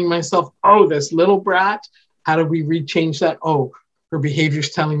telling myself? Oh, this little brat. How do we rechange that? Oh, her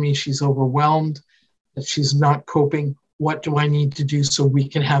behavior's telling me she's overwhelmed, that she's not coping. What do I need to do so we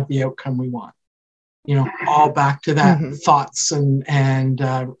can have the outcome we want? You know, all back to that thoughts and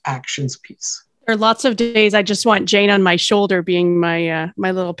actions piece. There are lots of days I just want Jane on my shoulder being my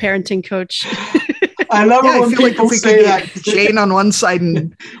little parenting coach. I love it when I feel like people if we say could that. get Jane on one side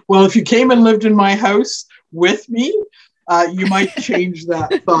and Well, if you came and lived in my house with me, you might change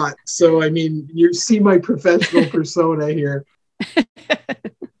that thought. So, I mean, you see my professional persona here.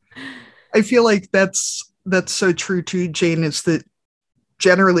 I feel like that's so true too, Jane, is that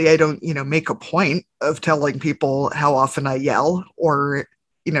generally I don't, make a point of telling people how often I yell or,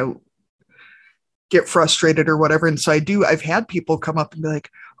 get frustrated or whatever. And so I've had people come up and be like,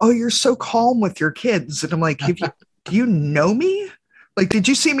 oh, you're so calm with your kids. And I'm like, do you know me? Like, did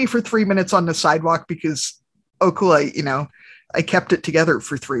you see me for 3 minutes on the sidewalk? Because, oh, cool. I kept it together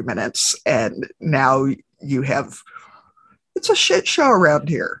for 3 minutes and now it's a shit show around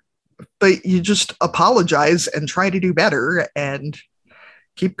here, but you just apologize and try to do better and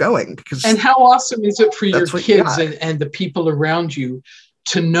keep going. And how awesome is it for your kids and the people around you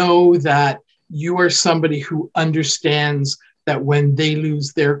to know that you are somebody who understands that when they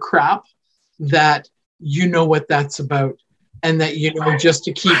lose their crap, that you know what that's about, and that just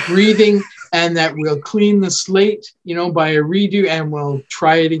to keep breathing, and that we'll clean the slate, by a redo, and we'll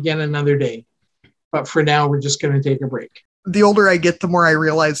try it again another day. But for now, we're just going to take a break. The older I get, the more I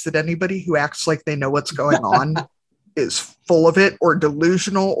realize that anybody who acts like they know what's going on is full of it or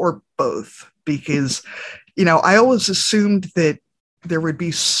delusional or both. Because, I always assumed that there would be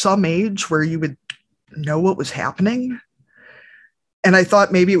some age where you would know what was happening. And I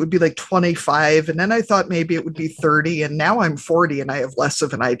thought maybe it would be like 25. And then I thought maybe it would be 30. And now I'm 40 and I have less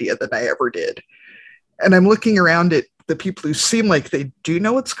of an idea than I ever did. And I'm looking around at the people who seem like they do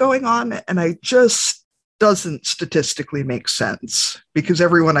know what's going on. And I just doesn't statistically make sense because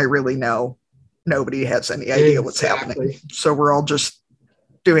everyone I really know, nobody has any idea what's happening. So we're all just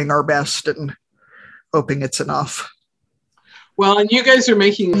doing our best and hoping it's enough. Well, and you guys are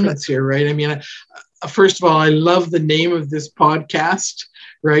making sense here, right? I mean, first of all, I love the name of this podcast,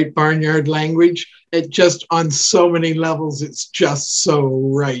 right? Barnyard Language. It just, on so many levels, it's just so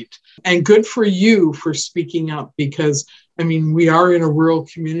right. And good for you for speaking up because, I mean, we are in a rural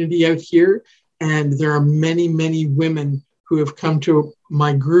community out here, and there are many, many women who have come to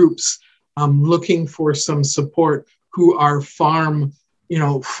my groups looking for some support who are farm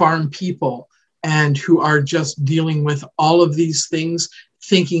people, and who are just dealing with all of these things,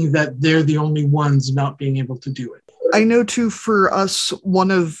 thinking that they're the only ones not being able to do it. I know too, for us, one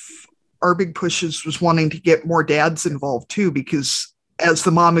of our big pushes was wanting to get more dads involved too, because as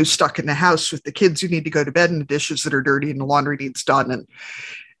the mom who's stuck in the house with the kids, you need to go to bed and the dishes that are dirty and the laundry needs done.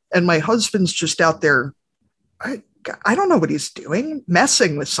 And my husband's just out there, I don't know what he's doing,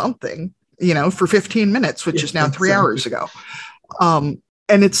 messing with something, for 15 minutes, which is now 3 hours ago.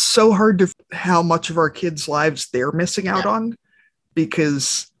 And it's so hard to how much of our kids' lives they're missing out on,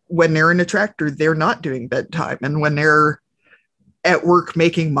 because when they're in a tractor, they're not doing bedtime. And when they're at work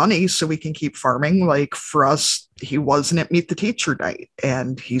making money so we can keep farming, like for us, he wasn't at Meet the Teacher night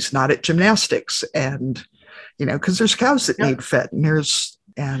and he's not at gymnastics. And, because there's cows that need fed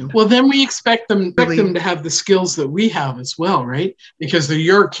and well, then we expect them to have the skills that we have as well, right? Because they're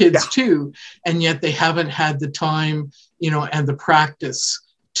your kids too. And yet they haven't had the time, and the practice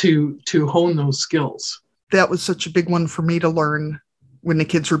to hone those skills. That was such a big one for me to learn when the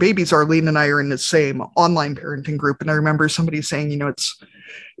kids were babies. Arlene and I are in the same online parenting group. And I remember somebody saying,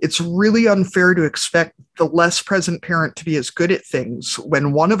 it's really unfair to expect the less present parent to be as good at things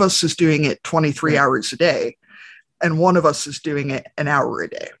when one of us is doing it 23 hours a day and one of us is doing it an hour a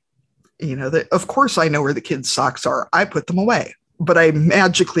day. That of course I know where the kids' socks are. I put them away, but I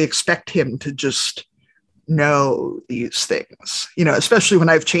magically expect him to just know these things, especially when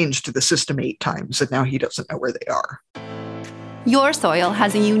I've changed the system 8 times and now he doesn't know where they are. Your soil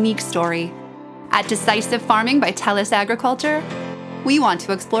has a unique story. At Decisive Farming by TELUS Agriculture, we want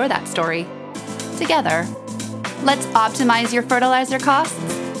to explore that story together. Let's optimize your fertilizer costs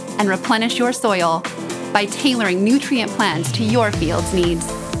and replenish your soil by tailoring nutrient plans to your field's needs.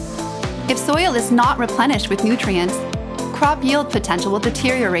 If soil is not replenished with nutrients, crop yield potential will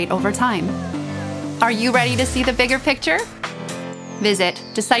deteriorate over time. Are you ready to see the bigger picture? Visit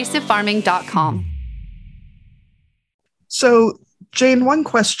decisivefarming.com. So, Jane, one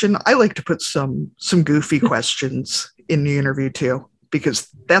question, I like to put some goofy questions in the interview too, because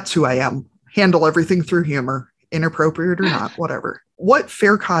that's who I am. Handle everything through humor, inappropriate or not, whatever. What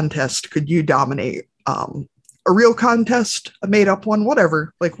fair contest could you dominate? A real contest, a made up one,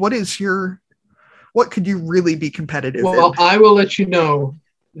 whatever. Like, what could you really be competitive in? Well, I will let you know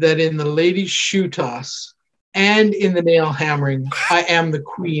that in the ladies' shoe toss and in the nail hammering, I am the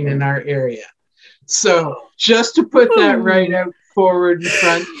queen in our area. So just to put that right out forward in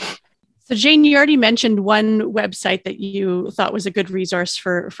front. So Jane, you already mentioned one website that you thought was a good resource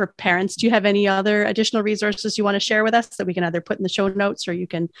for parents. Do you have any other additional resources you want to share with us that we can either put in the show notes or you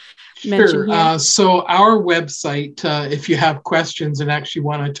can mention here? So our website, if you have questions and actually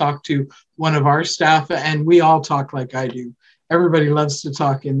want to talk to one of our staff, and we all talk like I do, everybody loves to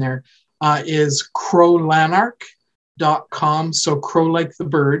talk in there, is crowlanark.com. So crow like the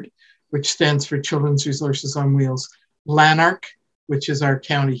bird, which stands for Children's Resources on Wheels, Lanark, which is our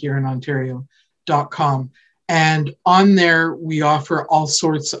county here in Ontario.com. And on there, we offer all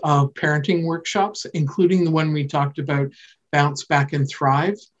sorts of parenting workshops, including the one we talked about, Bounce Back and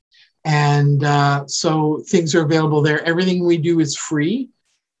Thrive. And so things are available there. Everything we do is free.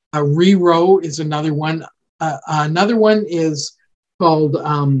 Rerow is another one. Another one is called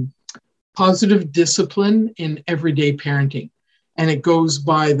Positive Discipline in Everyday Parenting. And it goes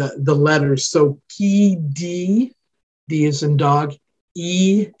by the letters. So PD, D as in dog,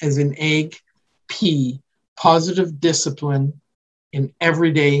 E as in egg, P, positive discipline in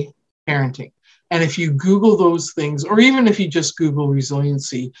everyday parenting. And if you Google those things, or even if you just Google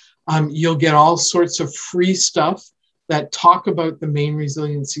resiliency, you'll get all sorts of free stuff that talk about the main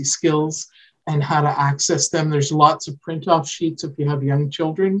resiliency skills and how to access them. There's lots of print-off sheets if you have young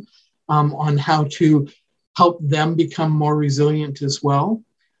children on how to help them become more resilient as well.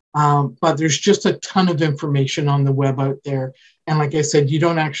 But there's just a ton of information on the web out there. And like I said, you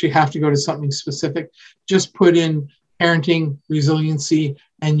don't actually have to go to something specific. Just put in parenting, resiliency,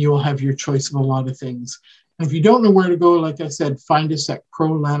 and you'll have your choice of a lot of things. And if you don't know where to go, like I said, find us at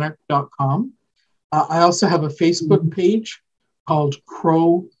crowlanark.com. I also have a Facebook page called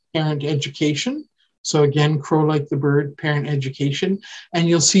Crow Parent Education. So again, crow like the bird, parent education. And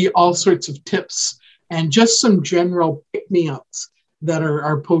you'll see all sorts of tips and just some general pick-me-ups that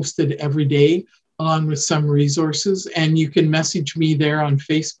are posted every day, along with some resources. And you can message me there on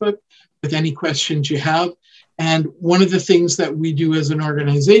Facebook with any questions you have. And one of the things that we do as an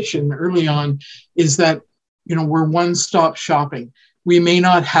organization early on is that, we're one-stop shopping. We may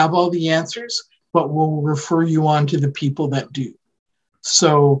not have all the answers, but we'll refer you on to the people that do.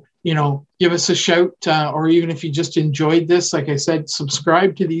 So, give us a shout, or even if you just enjoyed this, like I said,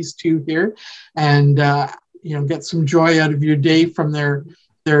 subscribe to these two here and, get some joy out of your day from their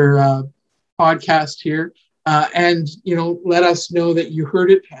podcast here. And, let us know that you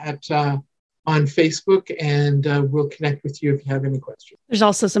heard it on Facebook, and we'll connect with you if you have any questions. There's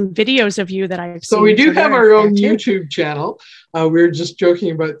also some videos of you that I've seen. So we do have our own YouTube channel. We were just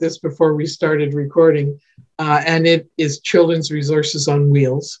joking about this before we started recording. And it is Children's Resources on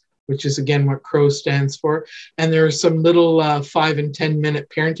Wheels, which is, again, what CROW stands for. And there are some little 5 and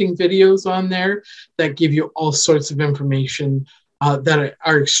 10-minute parenting videos on there that give you all sorts of information that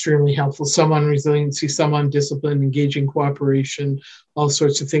are extremely helpful. Some on resiliency, some on discipline, engaging cooperation, all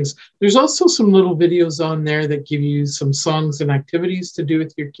sorts of things. There's also some little videos on there that give you some songs and activities to do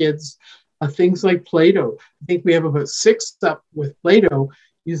with your kids. Things like Play-Doh. I think we have about 6 up with Play-Doh,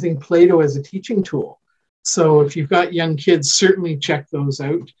 using Play-Doh as a teaching tool. So if you've got young kids, certainly check those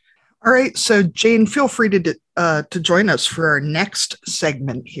out. All right. So Jane, feel free to join us for our next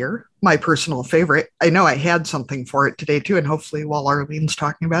segment here. My personal favorite. I know I had something for it today too, and hopefully while Arlene's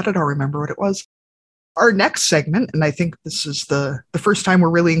talking about it, I'll remember what it was. Our next segment, and I think this is the first time we're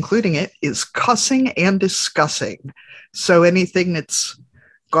really including it, is cussing and discussing. So anything that's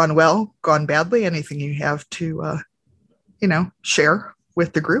gone well, gone badly, anything you have to, share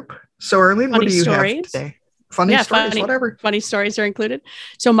with the group. So Arlene, what do you have today? Funny stories, whatever. Funny stories are included.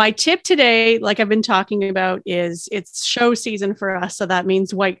 So my tip today, like I've been talking about, is it's show season for us. So that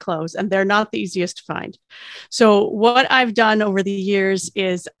means white clothes, and they're not the easiest to find. So what I've done over the years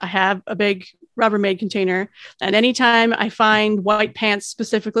is I have a big Rubbermaid container. And anytime I find white pants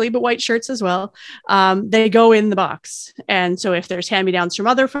specifically, but white shirts as well, they go in the box. And so if there's hand-me-downs from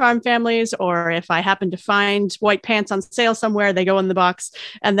other farm families, or if I happen to find white pants on sale somewhere, they go in the box.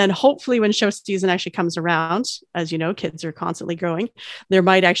 And then hopefully when show season actually comes around, as you know, kids are constantly growing, there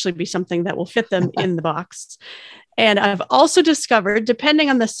might actually be something that will fit them in the box. And I've also discovered, depending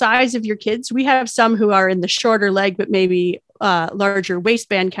on the size of your kids, we have some who are in the shorter leg, but maybe larger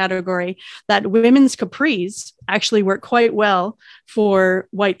waistband category, that women's capris actually work quite well for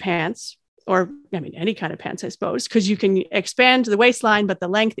white pants, or I mean, any kind of pants, I suppose, because you can expand the waistline, but the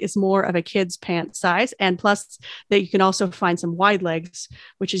length is more of a kid's pant size. And plus that you can also find some wide legs,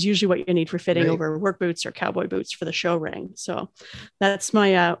 which is usually what you need for fitting over work boots or cowboy boots for the show ring. So that's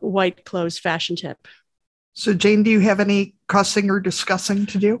my white clothes fashion tip. So Jane, do you have any cussing or discussing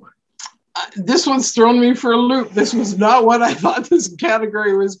to do? This one's thrown me for a loop. This was not what I thought this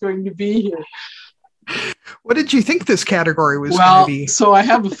category was going to be here. What did you think this category was going to be? So I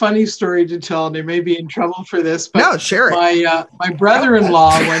have a funny story to tell, and I may be in trouble for this. But no, share it. My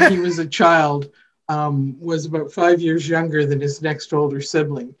brother-in-law, when he was a child, was about 5 years younger than his next older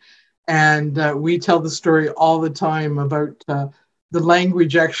sibling. And we tell the story all the time about the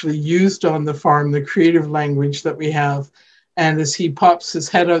language actually used on the farm, the creative language that we have. And as he pops his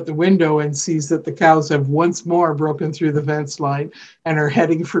head out the window and sees that the cows have once more broken through the fence line and are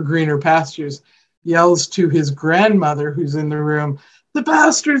heading for greener pastures, yells to his grandmother, who's in the room, the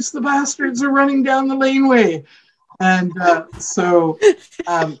bastards are running down the laneway. And so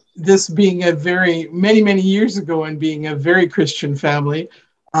this being a very, many years ago and being a very Christian family,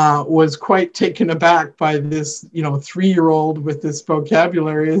 was quite taken aback by this, 3-year-old with this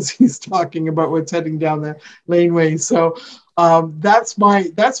vocabulary as he's talking about what's heading down the laneway. So that's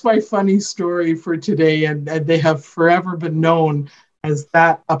my funny story for today, and they have forever been known as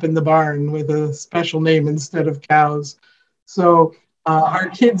that up in the barn with a special name instead of cows. So our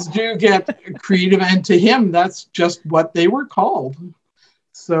kids do get creative, and to him, that's just what they were called.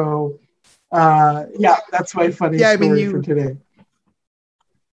 So that's my funny story for today.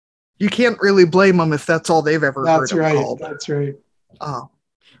 You can't really blame them if that's all they've ever heard right. called. That's right.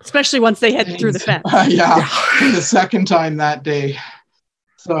 Especially once they head through the fence. The second time that day.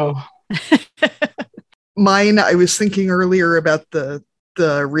 So mine, I was thinking earlier about the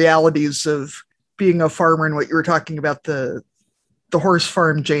realities of being a farmer and what you were talking about, the horse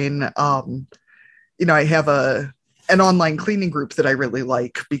farm, Jane. I have an online cleaning group that I really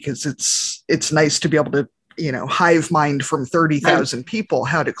like because it's nice to be able to hive mind from 30,000 people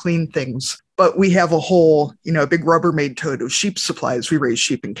how to clean things. But we have a whole, a big Rubbermaid tote of sheep supplies. We raise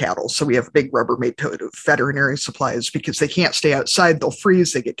sheep and cattle. So we have a big Rubbermaid tote of veterinary supplies because they can't stay outside. They'll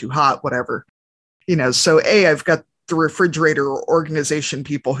freeze, they get too hot, whatever. So I've got the refrigerator organization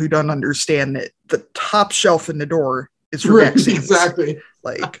people who don't understand that the top shelf in the door is for vaccines. Exactly.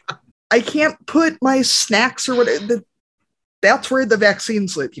 Like, I can't put my snacks or whatever. That's where the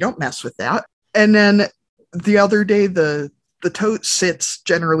vaccines live. You don't mess with that. And then the other day, the tote sits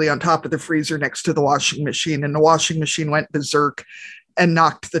generally on top of the freezer next to the washing machine, and the washing machine went berserk and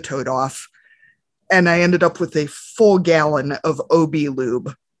knocked the tote off. And I ended up with a full gallon of OB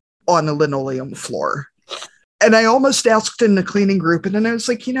lube on the linoleum floor. And I almost asked in the cleaning group, and then I was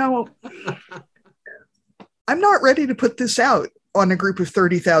like, I'm not ready to put this out on a group of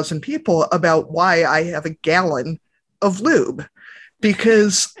 30,000 people about why I have a gallon of lube,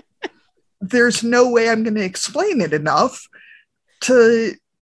 because there's no way I'm going to explain it enough to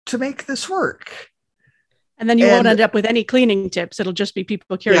make this work. And then you won't end up with any cleaning tips. It'll just be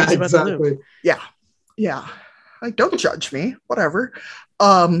people curious about the lube. Yeah. Like, don't judge me, whatever.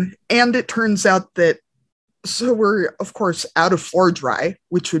 And it turns out that, so we're, of course, out of floor dry,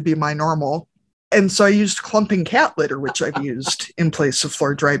 which would be my normal. And so I used clumping cat litter, which I've used in place of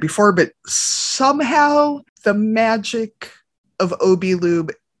floor dry before, but somehow the magic of OB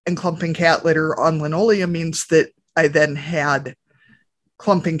lube and clumping cat litter on linoleum means that I then had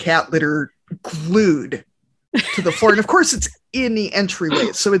clumping cat litter glued to the floor. And of course it's in the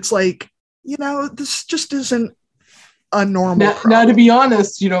entryway. So it's like, this just isn't a normal problem. Now, to be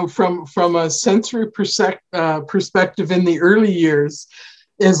honest, from a sensory perspective in the early years,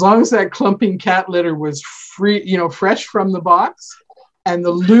 as long as that clumping cat litter was free, fresh from the box and the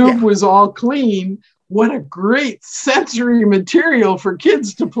lube was all clean, what a great sensory material for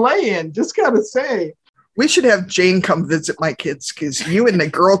kids to play in. Just got to say. We should have Jane come visit my kids, because you and the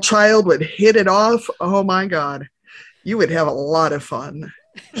girl child would hit it off. Oh my God. You would have a lot of fun.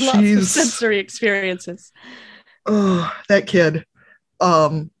 Lots of sensory experiences. Oh, that kid.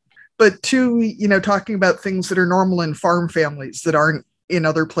 But talking about things that are normal in farm families that aren't in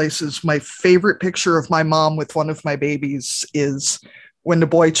other places. My favorite picture of my mom with one of my babies is when the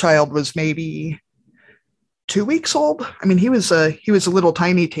boy child was maybe 2 weeks old. I mean, he was a little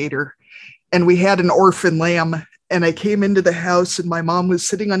tiny tater, and we had an orphan lamb. And I came into the house, and my mom was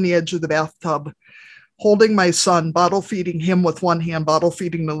sitting on the edge of the bathtub, holding my son, bottle feeding him with one hand, bottle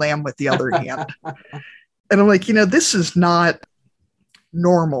feeding the lamb with the other hand. And I'm like, this is not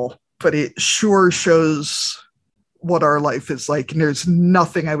normal, but it sure shows what our life is like. And there's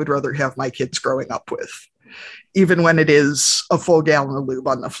nothing I would rather have my kids growing up with, even when it is a full gallon of lube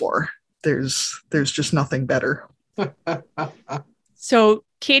on the floor. There's just nothing better. So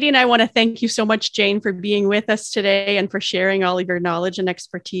Katie and I want to thank you so much, Jane, for being with us today and for sharing all of your knowledge and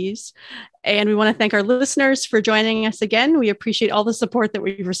expertise. And we want to thank our listeners for joining us again. We appreciate all the support that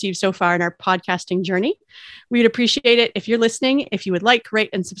we've received so far in our podcasting journey. We'd appreciate it if you're listening, if you would like, rate,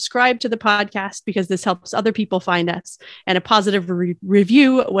 and subscribe to the podcast, because this helps other people find us. And a positive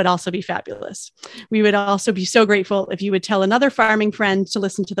review would also be fabulous. We would also be so grateful if you would tell another farming friend to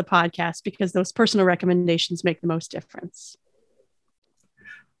listen to the podcast, because those personal recommendations make the most difference.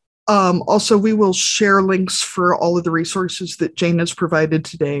 Also, we will share links for all of the resources that Jane has provided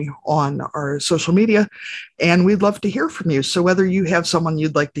today on our social media, and we'd love to hear from you. So whether you have someone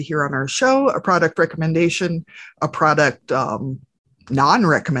you'd like to hear on our show, a product recommendation, a product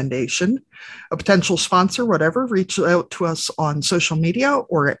non-recommendation, a potential sponsor, whatever, reach out to us on social media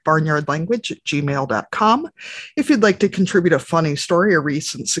or at barnyardlanguage@gmail.com. If you'd like to contribute a funny story, a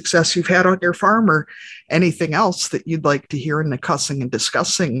recent success you've had on your farm, or anything else that you'd like to hear in the cussing and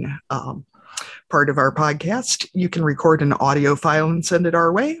discussing part of our podcast, you can record an audio file and send it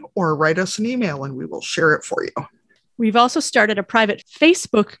our way, or write us an email and we will share it for you. We've also started a private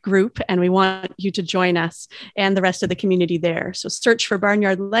Facebook group, and we want you to join us and the rest of the community there. So search for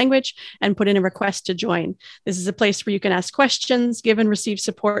Barnyard Language and put in a request to join. This is a place where you can ask questions, give and receive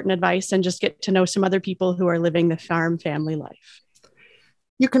support and advice, and just get to know some other people who are living the farm family life.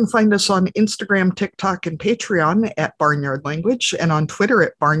 You can find us on Instagram, TikTok, and Patreon at Barnyard Language, and on Twitter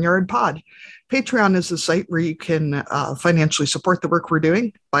at Barnyard Pod. Patreon is a site where you can financially support the work we're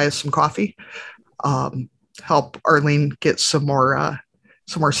doing, buy us some coffee, help Arlene get some more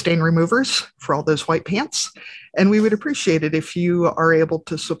stain removers for all those white pants. And we would appreciate it if you are able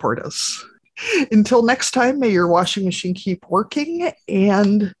to support us. Until next time, may your washing machine keep working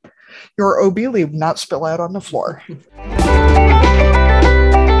and your OB lube not spill out on the floor.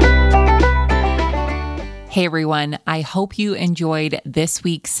 Hey everyone, I hope you enjoyed this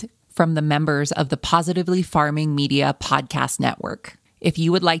week's from the members of the Positively Farming Media Podcast Network. If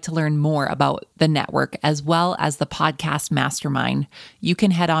you would like to learn more about the network as well as the podcast mastermind, you can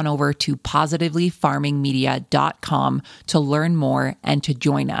head on over to positivelyfarmingmedia.com to learn more and to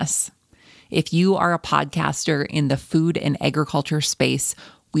join us. If you are a podcaster in the food and agriculture space,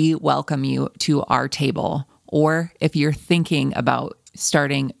 we welcome you to our table. Or if you're thinking about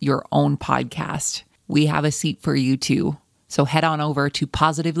starting your own podcast, we have a seat for you too. So head on over to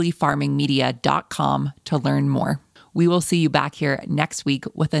positivelyfarmingmedia.com to learn more. We will see you back here next week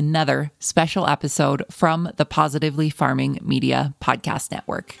with another special episode from the Positively Farming Media Podcast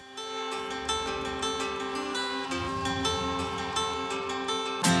Network.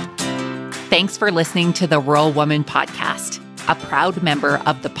 Thanks for listening to the Rural Woman Podcast, a proud member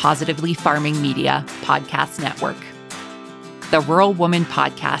of the Positively Farming Media Podcast Network. The Rural Woman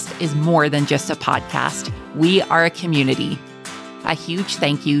Podcast is more than just a podcast. We are a community. A huge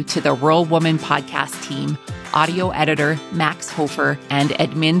thank you to the Rural Woman Podcast team, audio editor Max Hofer, and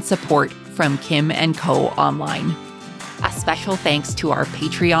admin support from Kim & Co. Online. A special thanks to our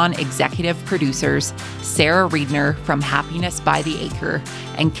Patreon executive producers, Sarah Riedner from Happiness by the Acre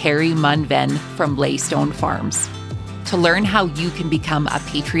and Carrie Munven from Laystone Farms. To learn how you can become a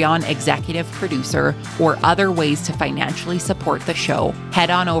Patreon executive producer or other ways to financially support the show, head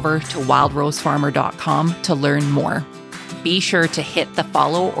on over to wildrosefarmer.com to learn more. Be sure to hit the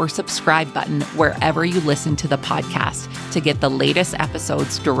follow or subscribe button wherever you listen to the podcast to get the latest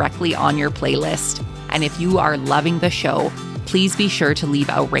episodes directly on your playlist. And if you are loving the show, please be sure to leave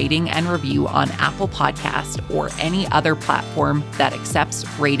a rating and review on Apple Podcast or any other platform that accepts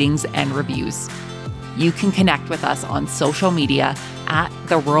ratings and reviews. You can connect with us on social media at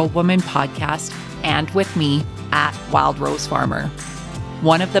The Rural Woman Podcast and with me at Wild Rose Farmer.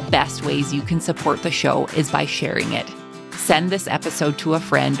 One of the best ways you can support the show is by sharing it. Send this episode to a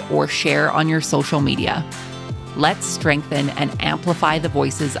friend or share on your social media. Let's strengthen and amplify the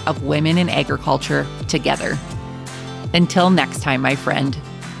voices of women in agriculture together. Until next time, my friend,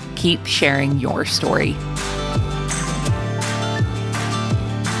 keep sharing your story.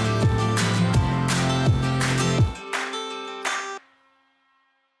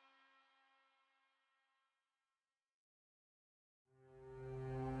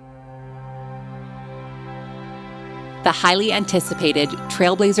 The highly anticipated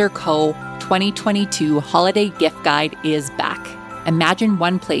Trailblazer Co. 2022 Holiday Gift Guide is back. Imagine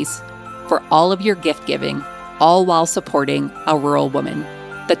one place for all of your gift giving, all while supporting a rural woman.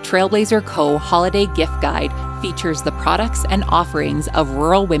 The Trailblazer Co. Holiday Gift Guide features the products and offerings of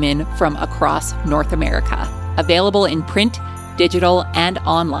rural women from across North America. Available in print, digital, and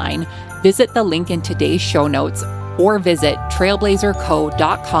online. Visit the link in today's show notes or visit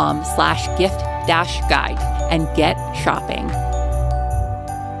trailblazerco.com/gift-guide and get shopping.